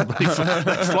actors.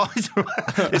 Flies.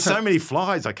 There's so many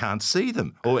flies, I can't see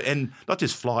them. And not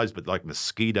just flies, but like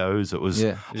mosquitoes. It was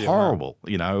horrible,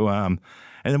 you know. And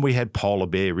then we had polar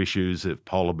bear issues.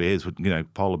 Polar bears, you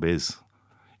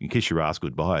can kiss your ass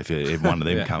goodbye if one of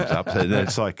them comes up. So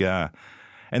it's like,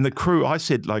 and the crew, I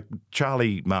said, like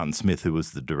Charlie Martin Smith, who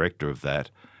was the director of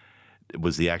that,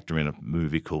 was the actor in a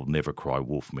movie called Never Cry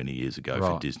Wolf many years ago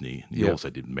for Disney. He also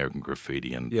did American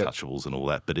Graffiti and Untouchables and all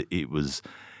that. But it was,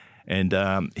 and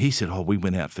he said, we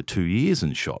went out for 2 years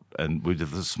and shot, and we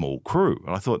did a small crew.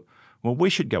 And I thought, well, we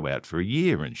should go out for a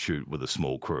year and shoot with a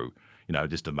small crew, you know,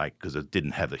 just to make, because it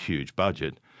didn't have a huge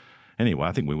budget. Anyway,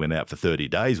 I think we went out for 30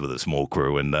 days with a small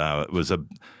crew, and it was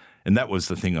and that was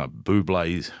the thing.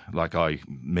 Bublé's, like I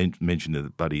mentioned to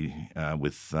the buddy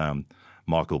with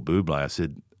Michael Bublé, I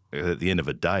said, at the end of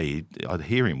a day, I'd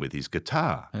hear him with his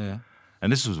guitar. Yeah.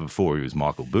 And this was before he was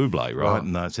Michael Bublé, right? Oh.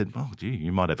 And I said, oh, gee,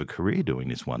 you might have a career doing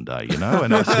this one day, you know?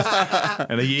 And,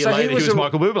 and a year later, he was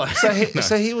Michael Bublé.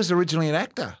 So he was originally an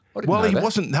actor? Well, he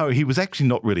wasn't. No, he was actually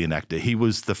not really an actor. He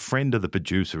was the friend of the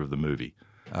producer of the movie.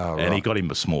 Oh, and he got him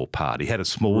a small part. He had a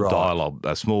small dialogue,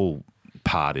 a small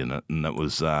part in it, and it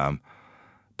was...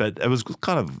 but it was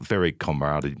kind of very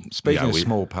camaraderie. Speaking of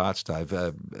small parts, Dave,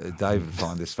 Dave would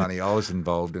find this funny. I was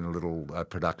involved in a little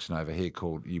production over here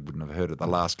called, you wouldn't have heard it, The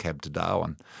Last Cab to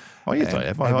Darwin. Oh, yes, I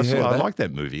have. I liked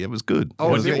that movie. It was good. Oh,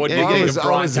 what did you get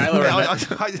Brian Taylor in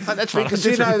it? That's right. Because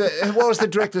you know, what was the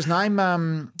director's name?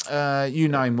 You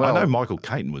know him well. I know Michael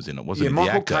Caton was in it, wasn't he? Yeah,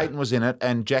 Michael Caton was in it,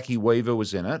 and Jackie Weaver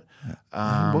was in it.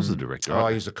 Who was the director? Oh,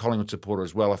 he's a Collingwood supporter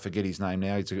as well. I forget his name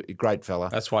now. He's a great fella.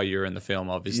 That's why you're in the film,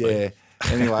 obviously. Yeah.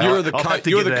 Anyway, you were the coach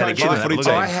of the footy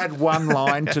team. I had one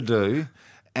line to do,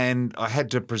 and I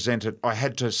had to present it. I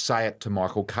had to say it to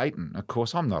Michael Caton. Of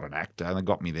course, I'm not an actor, and they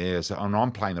got me there. So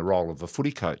I'm playing the role of a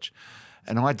footy coach,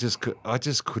 and I just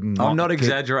couldn't. I'm not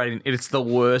exaggerating. It's the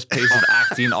worst piece of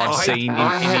acting I've seen in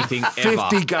anything ever.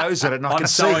 50 goes at it, and I I'm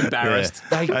so embarrassed.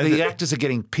 The actors are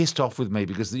getting pissed off with me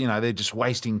because they're just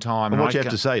wasting time. And what you have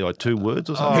to say, like 2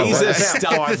 words or something? He's a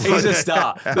star. He's a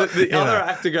star. The other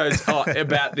actor goes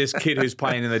about this kid who's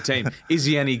playing in the team. Is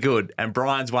he any good? And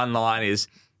Brian's one line is,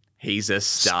 he's a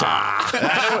star.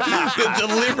 The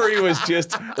delivery was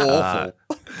just awful.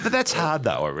 But that's hard,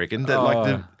 though, I reckon.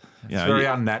 It's very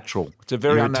unnatural. It's a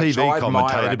very unnatural. You're a TV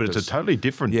commentator, but it's a totally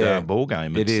different ball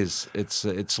game. It is.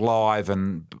 It's live,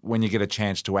 and when you get a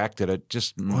chance to act it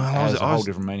just has a whole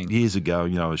different meaning. Years ago,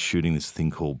 I was shooting this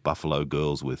thing called Buffalo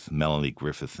Girls with Melanie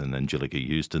Griffith and Angelica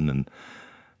Houston, and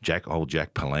Jack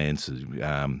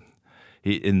Palance.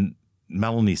 And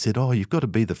Melanie said, "Oh, you've got to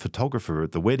be the photographer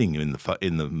at the wedding in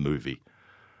the movie."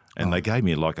 And they gave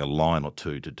me like a line or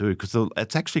two to do because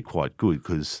it's actually quite good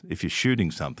because if you're shooting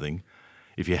something,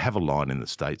 if you have a line in the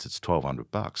States, it's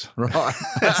 $1,200. Right.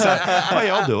 So, hey,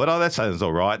 I'll do it. Oh, that sounds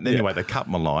all right. And anyway, they cut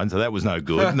my line, so that was no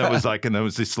good. And there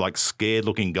was this like scared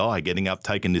looking guy getting up,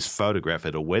 taking this photograph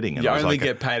at a wedding. And You I was only like,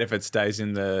 get paid if it stays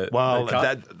in the well, the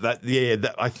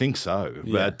cut? I think so.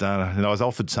 Yeah. But and I was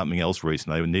offered something else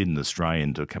recently. They needed an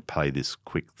Australian to play this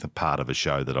quick part of a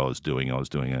show that I was doing. I was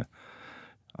doing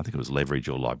I think it was Leverage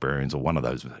or Librarians or one of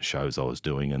those shows I was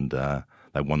doing, and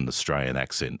they wanted an Australian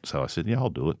accent. So I said, yeah, I'll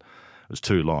do it. It was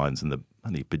 2 lines, and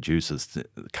the producers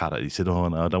cut it. He said, oh,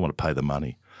 no, I don't want to pay the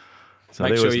money. So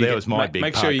Make there was my big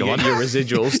Make part sure you going. get your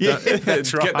residuals. Yeah,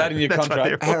 that's right. Get that in your That's what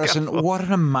contract. they're- Harrison, what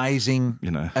an amazing,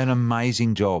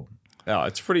 job. Oh,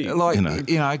 it's pretty. Like,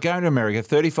 going to America,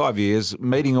 35 years,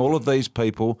 meeting all of these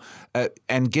people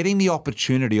and getting the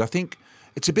opportunity. I think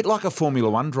it's a bit like a Formula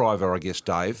One driver, I guess,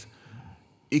 Dave.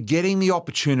 Getting the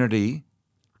opportunity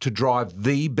to drive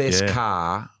the best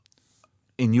car,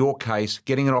 in your case,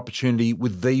 getting an opportunity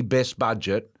with the best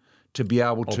budget to be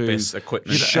able to best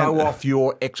equipment. show off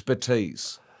your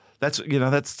expertise. That's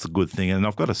the good thing, and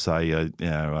I've got to say,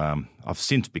 I've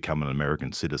since become an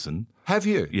American citizen. Have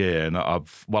you? Yeah, and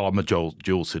I'm a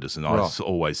dual citizen. Right. I've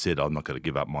always said I'm not going to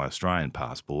give up my Australian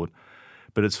passport.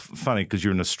 But it's funny because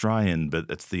you're an Australian, but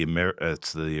it's the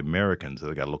Americans that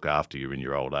are going to look after you in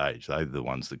your old age. They're the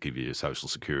ones that give you your social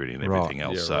security and everything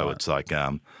else. Yeah, so right. it's like, so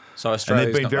and Australia's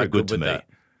they've been not very no good to with me. that.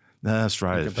 No,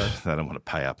 Australia, they don't want to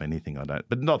pay up anything. I don't,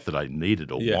 but not that I need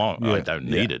it or want. Yeah. I don't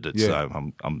need it. It's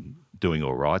I'm doing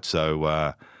all right.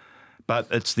 So, but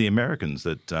it's the Americans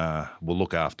that will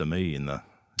look after me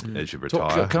as you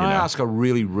retire. Can I ask a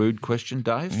really rude question,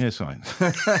 Dave? Yes, fine.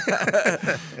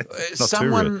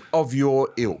 Someone of your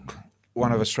ilk,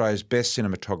 one of Australia's best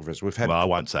cinematographers. We've had. Well, I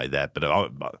won't say that, but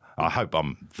I hope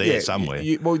I'm there somewhere.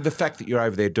 Well, the fact that you're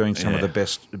over there doing some of the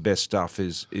best stuff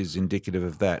is indicative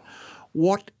of that.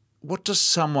 What does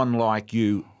someone like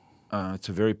you? It's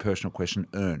a very personal question.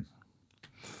 Earn.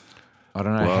 I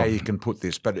don't know how you can put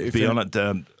this, but if be on it.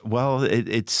 Well,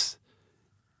 it's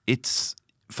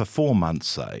for 4 months,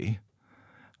 say,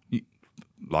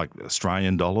 like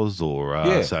Australian dollars or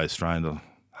say Australian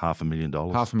 $500,000.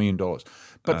 $500,000.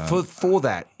 But for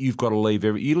that, you've got to leave.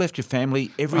 You left your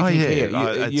family, everything here.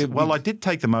 I did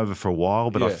take them over for a while,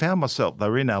 but I found myself. They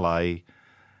were in LA,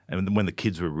 and when the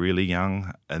kids were really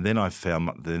young, and then I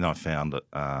found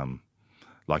that.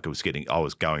 Like I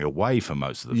was going away for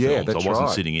most of the films. That's I wasn't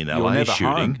right. sitting in You were LA never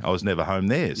shooting. home. I was never home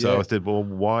there. So I said, well,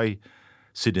 why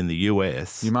sit in the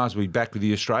US? You might as well be back with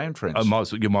the Australian friends. You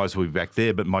might as well be back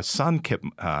there. But my son kept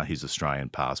his Australian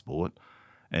passport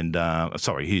and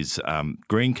his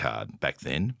green card back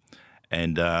then,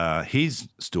 and he's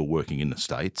still working in the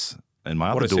States. And my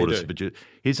other daughter's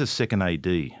he's a second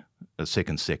AD,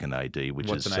 second AD, which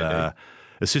What's is an AD?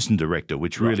 assistant director,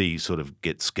 which really sort of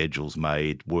gets schedules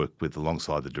made, work with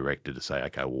alongside the director to say,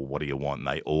 okay, well, what do you want? And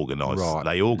they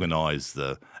organise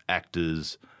the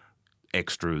actors,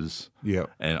 extras,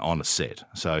 and on a set.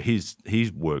 So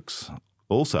he works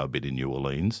also a bit in New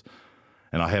Orleans,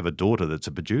 and I have a daughter that's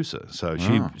a producer. So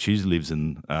she lives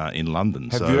in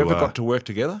London. Have you ever got to work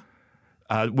together?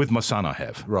 With my son, I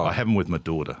have. Right. I haven't with my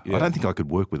daughter. I don't think I could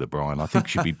work with her, Brian. I think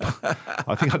she'd be.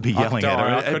 I think I'd be yelling at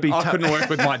her. I couldn't work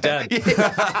with my dad.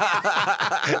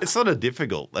 It's sort of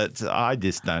difficult. I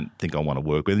just don't think I want to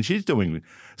work with her. And she's doing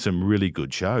some really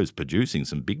good shows, producing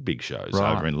some big shows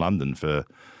over in London for.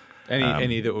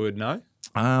 Any that we would know?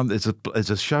 There's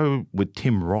a show with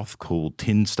Tim Roth called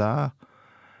Tin Star.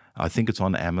 I think it's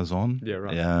on Amazon. Yeah,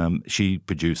 right. She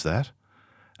produced that.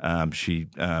 She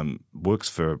works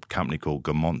for a company called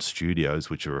Gaumont Studios,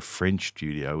 which are a French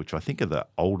studio, which I think are the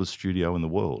oldest studio in the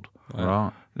world.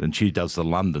 Right. And she does the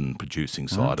London producing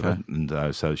side of it,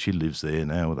 and so she lives there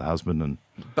now with her husband. And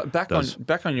But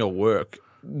back on your work,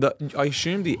 I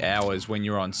assume the hours when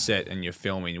you're on set and you're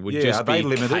filming would just be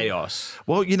chaos.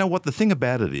 Well, you know what? The thing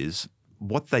about it is,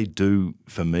 what they do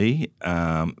for me,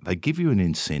 they give you an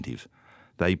incentive.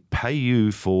 They pay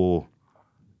you for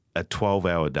a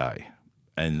 12-hour day.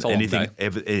 And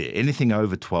anything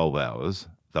over 12 hours,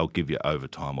 they'll give you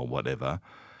overtime or whatever.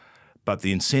 But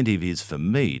the incentive is for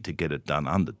me to get it done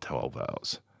under 12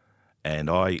 hours.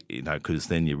 And because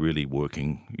then you're really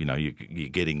working, you're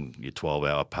getting your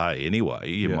 12-hour pay anyway.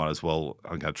 You might as well,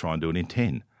 I'm going to try and do it in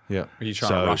 10. Yeah. Are you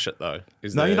trying to rush it though?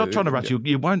 No, you're not trying to rush.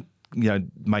 You won't,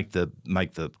 make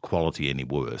the quality any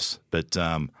worse. But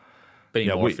being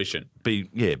more efficient. Be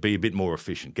a bit more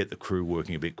efficient. Get the crew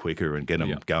working a bit quicker and get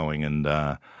them going.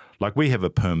 And like we have a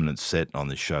permanent set on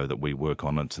the show that we work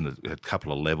on. It's in a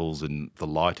couple of levels, and the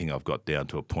lighting I've got down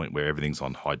to a point where everything's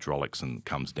on hydraulics and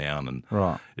comes down, and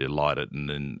you light it, and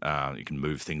then you can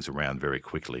move things around very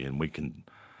quickly, and we can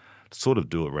sort of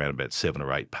do around about 7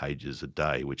 or 8 pages a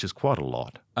day, which is quite a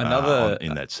lot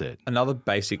in that set. Another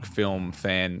basic film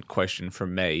fan question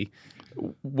from me.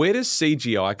 Where does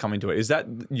CGI come into it? Is that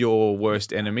your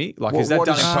worst enemy? Like, is that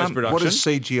done in post-production? What is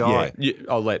CGI? Yeah.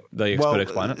 I'll let the expert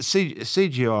explain it.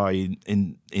 CGI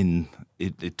in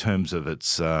terms of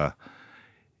it's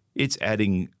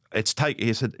adding.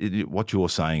 What you're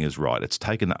saying is right. It's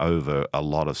taken over a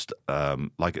lot of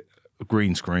like a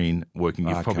green screen working.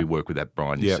 You've probably worked with that,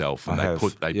 Brian, yourself, and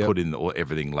they put in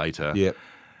everything later. Yep.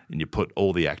 And you put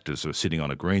all the actors who are sitting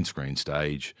on a green screen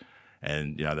stage.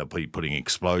 And, they'll be putting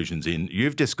explosions in.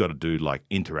 You've just got to do, like,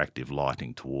 interactive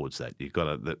lighting towards that. You've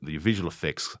got the visual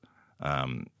effects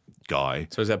guy.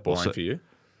 So is that boring for you?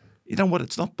 You know what?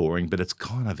 It's not boring, but it's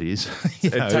kind of is.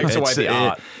 It takes away the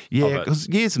art. Yeah,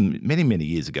 because many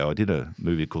years ago, I did a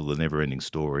movie called The Never-Ending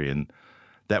Story, and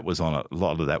that was a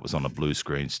lot of that was on a blue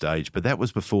screen stage. But that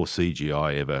was before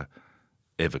CGI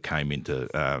ever came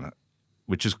into,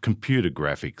 which is computer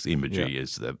graphics imagery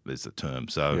is the term.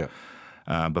 So.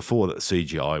 Yeah. Before the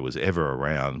CGI was ever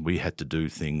around, we had to do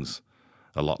things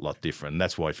a lot different. And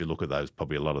that's why if you look at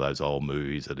probably a lot of those old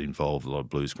movies that involve a lot of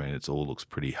blue screen, it all looks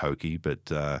pretty hokey.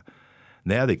 But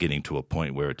now they're getting to a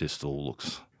point where it just all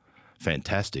looks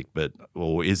fantastic.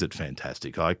 Or is it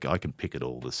fantastic? I can pick it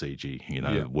all, the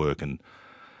CG, work. And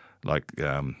like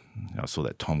I saw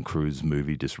that Tom Cruise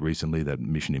movie just recently, that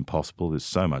Mission Impossible. There's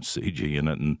so much CG in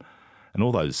it, and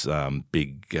all those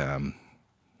big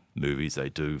movies they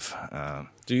do.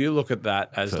 Do you look at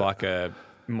that as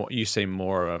you seem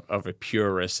more of a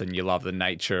purist, and you love the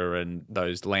nature and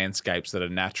those landscapes that are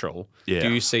natural? Yeah.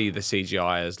 Do you see the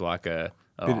CGI as like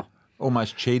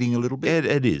almost cheating a little bit?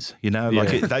 It is, they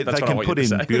can put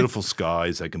in beautiful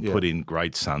skies, they can put in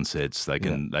great sunsets, they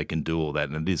can do all that,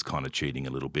 and it is kind of cheating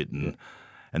a little bit,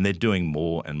 and they're doing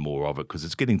more and more of it because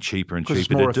it's getting cheaper and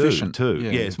cheaper to do too.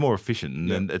 Yeah, it's more efficient,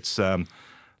 and it's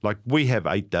like we have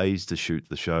 8 days to shoot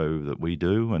the show that we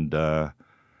do, and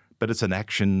but it's an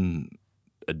action.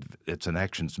 It's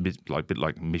a bit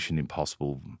like Mission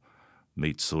Impossible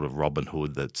meets sort of Robin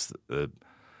Hood. That's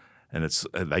and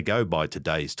they go by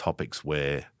today's topics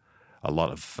where a lot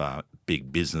of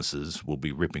big businesses will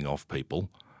be ripping off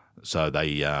people, so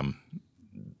they have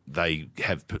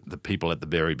the people at the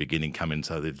very beginning come in.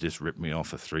 So they've just ripped me off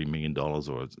for $3 million or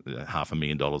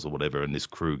 $500,000 or whatever, and this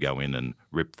crew go in and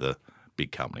rip the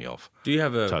big company off.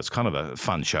 So it's kind of a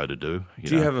fun show to do.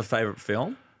 Do you have a favourite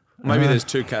film? Maybe there's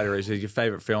 2 categories. There's your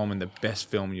favourite film and the best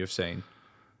film you've seen,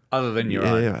 other than your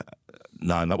own.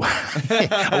 No, I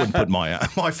wouldn't put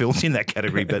my films in that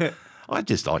category, but I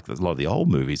just like a lot of the old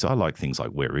movies. I like things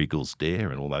like Where Eagles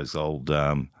Dare and all those old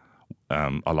I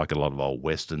like a lot of old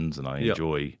westerns, and I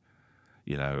enjoy,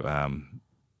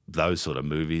 those sort of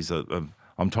movies.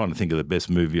 I'm trying to think of the best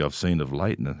movie I've seen of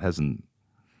late, and it hasn't.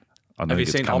 Have you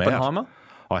seen Oppenheimer?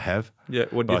 I have. Yeah.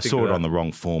 What do you think? I saw it on the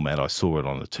wrong format. I saw it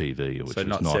on the TV, which so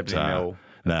was not 70 mil.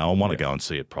 No, I want to go and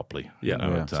see it properly. Yeah.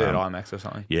 See it at IMAX or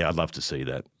something. Yeah, I'd love to see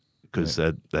that because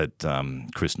that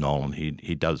Chris Nolan,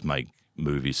 he does make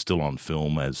movies still on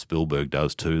film, as Spielberg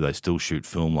does too. They still shoot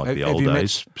film like the old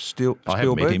days. Spielberg? I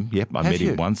have met him. Yep, I met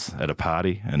him once at a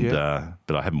party, and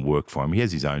but I haven't worked for him. He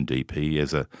has his own DP. He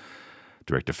has a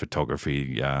director of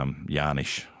photography,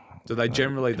 Yarnish. Do they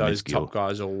generally, those top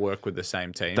guys all work with the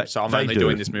same team? So I'm only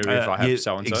doing this movie if I have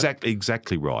so-and-so?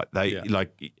 Exactly right.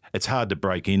 It's hard to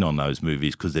break in on those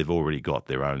movies because they've already got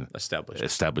their own established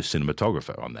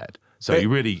cinematographer on that. So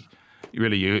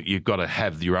you've got to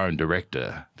have your own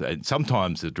director.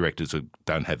 Sometimes the directors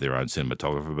don't have their own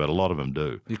cinematographer, but a lot of them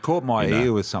do. You caught my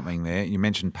ear with something there. You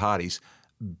mentioned parties.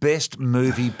 Best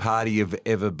movie party you've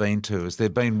ever been to? Has there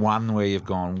been one where you've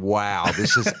gone, wow,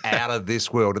 this is out of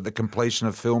this world at the completion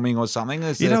of filming or something?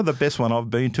 The best one I've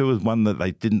been to is one that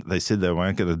they said they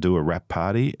weren't going to do a rap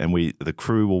party, and the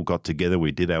crew all got together.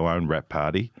 We did our own rap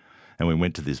party, and we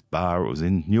went to this bar. It was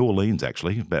in New Orleans,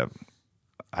 actually, about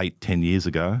 8-10 years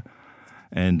ago.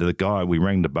 And we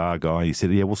rang the bar guy. He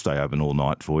said, yeah, we'll stay open all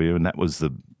night for you. And that was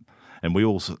and we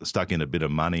all stuck in a bit of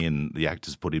money, and the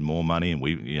actors put in more money, and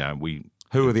we.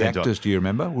 Who were the actors? Do you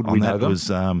remember? Would we know them? Was,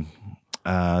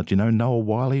 do you know Noah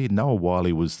Wiley? Noah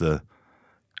Wiley was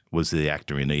was the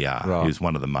actor in ER. Right. He was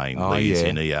one of the main Oh, leads yeah.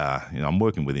 in ER. I'm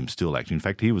working with him still, actually. In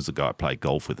fact, he was the guy I played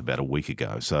golf with about a week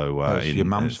ago. So That was your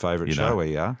mum's favourite show,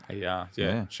 ER.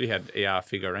 Yeah. She had ER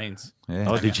figurines. Yeah.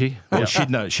 Oh, did she? Well,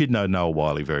 she'd know Noah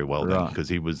Wiley very well then Right. because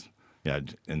he was,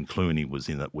 and Clooney was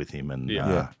in it with him. And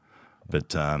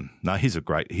but no, he's a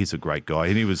great guy,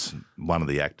 and he was one of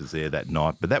the actors there that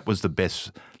night. But that was the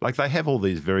best. Like they have all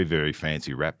these very, very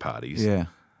fancy rap parties. Yeah.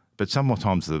 But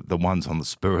sometimes the ones on the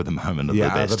spur of the moment are Yeah,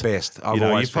 the best. are the best. I've you've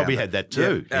always probably found had that Yeah,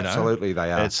 too. absolutely,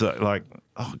 they are. It's like,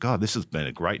 oh God, this has been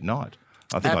a great night.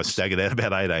 I think I staggered out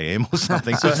about 8 a.m. or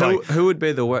something. So It's like, who would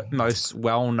be the most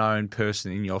well-known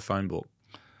person in your phone book?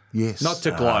 Yes. Not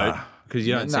to gloat, because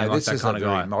you don't seem like this that is kind a of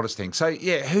very guy. modest thing. So,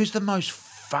 yeah, who's the most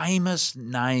famous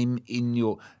name in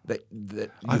your that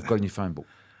you've got in your phone book?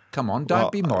 Come on,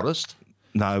 don't be modest.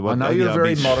 no, well, I know you're a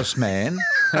very I modest man.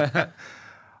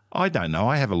 I don't know.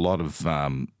 I have a lot of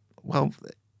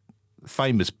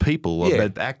famous people, Yeah.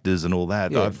 actors and all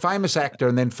that. Yeah, famous actor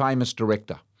and then famous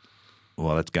director.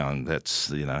 Well,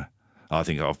 that's I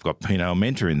think I've got Pino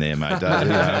Mentor in there, mate.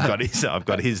 I've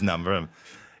got his number.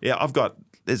 Yeah, I've got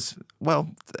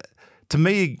to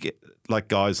me, like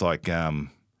guys like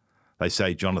they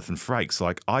say Jonathan Frakes.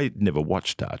 Like I never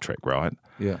watched Star Trek, right?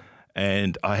 Yeah.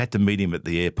 And I had to meet him at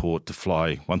the airport to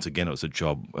fly. Once again, it was a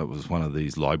job. It was one of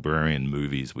these librarian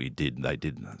movies we did. They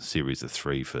did a series of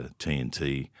 3 for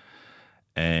TNT.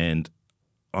 And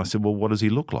I said, well, what does he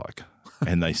look like?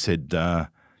 And they said, the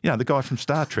guy from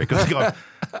Star Trek. I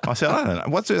said, I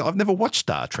don't know. I've never watched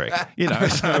Star Trek,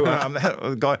 So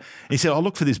the guy, he said, I'll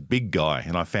look for this big guy.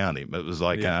 And I found him. It was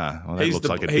like, that looks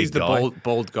like a big guy. He's the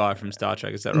bald guy from Star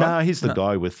Trek, is that right? No, he's the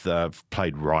guy with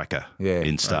played Riker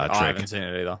in Star Trek. I haven't seen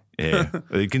it either. Yeah,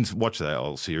 you can watch that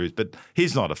old series, but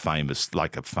he's not a famous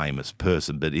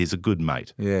person, but he's a good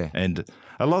mate. Yeah. And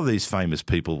a lot of these famous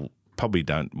people probably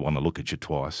don't want to look at you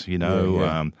twice,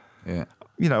 Yeah.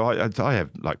 I have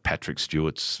like Patrick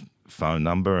Stewart's phone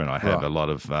number, and I have a lot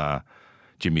of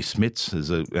Jimmy Smith's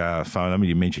as a phone number.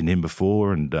 You mentioned him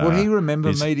before, and Would he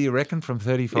remember me, do you reckon, from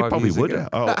 35 he probably years would. ago?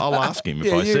 I'll ask him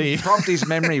if I see him. Prompt his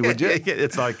memory, would you?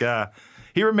 It's like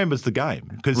he remembers the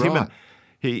game because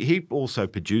he also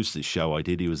produced this show I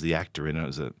did. He was the actor in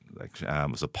it. It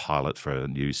was a pilot for a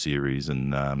new series,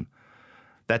 and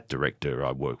that director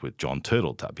I work with, John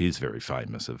Turtletub, he's very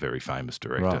famous, a very famous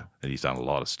director, and he's done a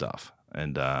lot of stuff.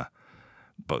 And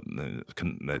but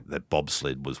that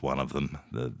bobsled was one of them,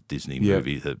 the Disney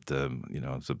movie that it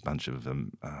was a bunch of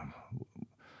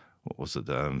what was it?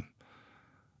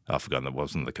 I've forgotten. It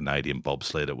wasn't the Canadian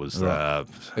bobsled. It was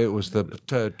it was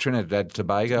the Trinidad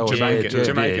Tobago.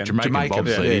 Jamaican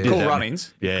bobsled. Yeah. He did Cool that.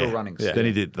 Runnings. Yeah. Cool Runnings. Yeah. Then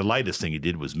he did the latest thing he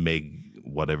did was Meg,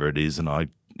 whatever it is, and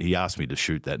he asked me to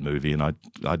shoot that movie, and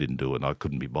I didn't do it. And I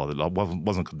couldn't be bothered. I wasn't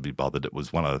going to be bothered. It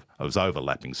was I was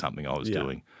overlapping something I was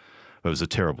doing. It was a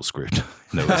terrible script.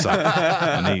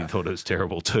 And he thought it was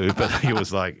terrible too. But he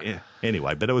was like,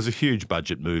 anyway. But it was a huge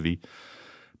budget movie.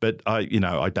 But I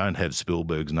don't have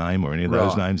Spielberg's name or any of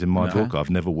those names in my book. I've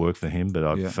never worked for him, but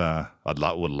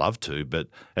would love to. But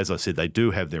as I said, they do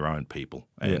have their own people,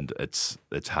 and it's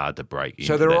hard to break into.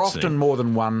 So there that are often scene. more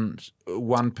than one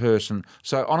person.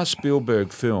 So on a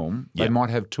Spielberg film, they might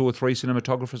have 2 or 3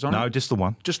 cinematographers on it? No, just the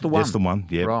one. Just the one? Just the one,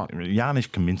 yeah. Right. Janusz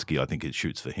Kaminski, I think it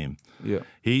shoots for him. Yeah.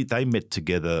 They met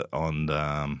together on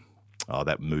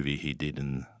that movie he did,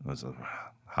 and it was a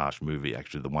harsh movie,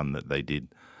 actually, the one that they did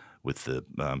with the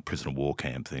prisoner of war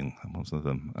camp thing. What was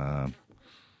it?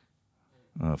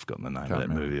 I've forgotten the name of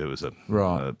that movie. It was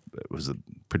a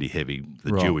pretty heavy,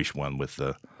 Jewish one with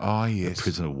the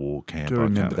prisoner of war camp. Do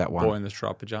remember that one? Boy in the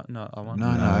Striped Pajamas. No, I won't.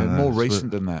 No, more recent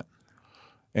than that.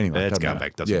 Anyway, it's going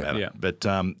back, doesn't matter. Yeah. But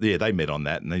they met on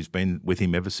that, and he's been with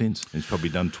him ever since. He's probably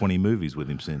done 20 movies with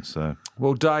him since. So,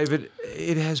 well, David,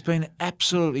 it has been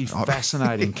absolutely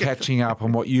fascinating catching up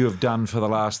on what you have done for the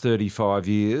last 35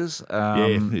 years.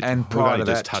 And prior to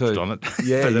that, touched on it.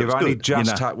 Yeah, But you've it's only good,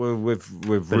 just touched. We've but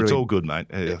really. it's all good, mate.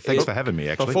 Thanks for having me.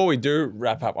 Actually, Before we do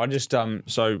wrap up, I just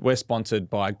so we're sponsored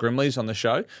by Grimley's on the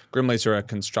show. Grimley's are a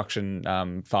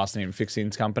construction fastening and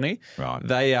fixings company. Right.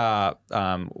 They are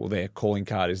their calling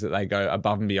card is that they go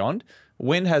above and beyond.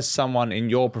 When has someone in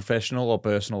your professional or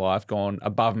personal life gone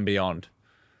above and beyond?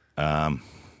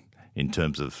 In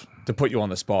terms of To put you on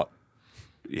the spot.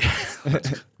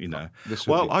 I've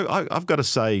got to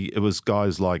say it was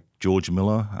guys like George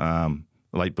Miller,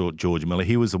 late George Miller.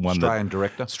 He was the one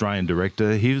Australian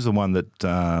director. He was the one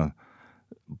that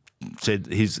said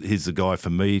he's the guy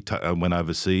for me. I went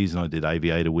overseas and I did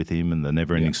Aviator with him and the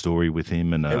Never Ending Story with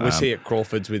him. And was he at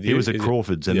Crawford's with you? He was at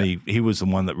Crawford's, and he was the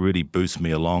one that really boosted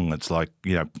me along. It's like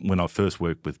when I first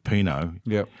worked with Pino.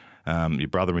 Yep. your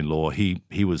brother-in-law,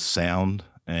 he was sound,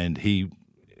 and he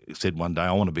said one day,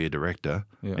 I want to be a director,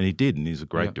 and he did, and he's a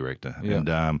great director,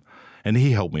 and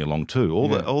he helped me along too.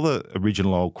 All the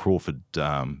original old Crawford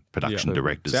production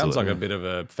directors. Sounds like a bit of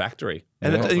a factory.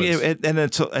 And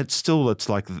it's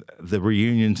like the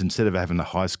reunions. Instead of having a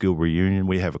high school reunion,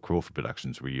 we have a Crawford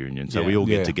Productions reunion. So we all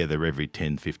get together every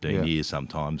 10, 15 years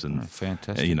sometimes. And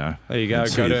fantastic. There you go.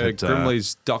 Go to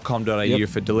grimleys.com.au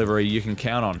for delivery you can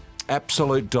count on.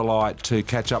 Absolute delight to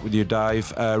catch up with you,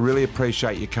 Dave. Really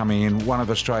appreciate you coming in. One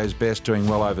of Australia's best, doing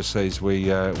well overseas.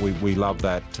 We love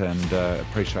that and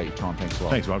appreciate your time. Thanks a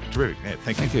lot. Thanks, Mike. Terrific. Yeah,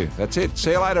 thank you. That's it.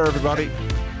 See you later, everybody.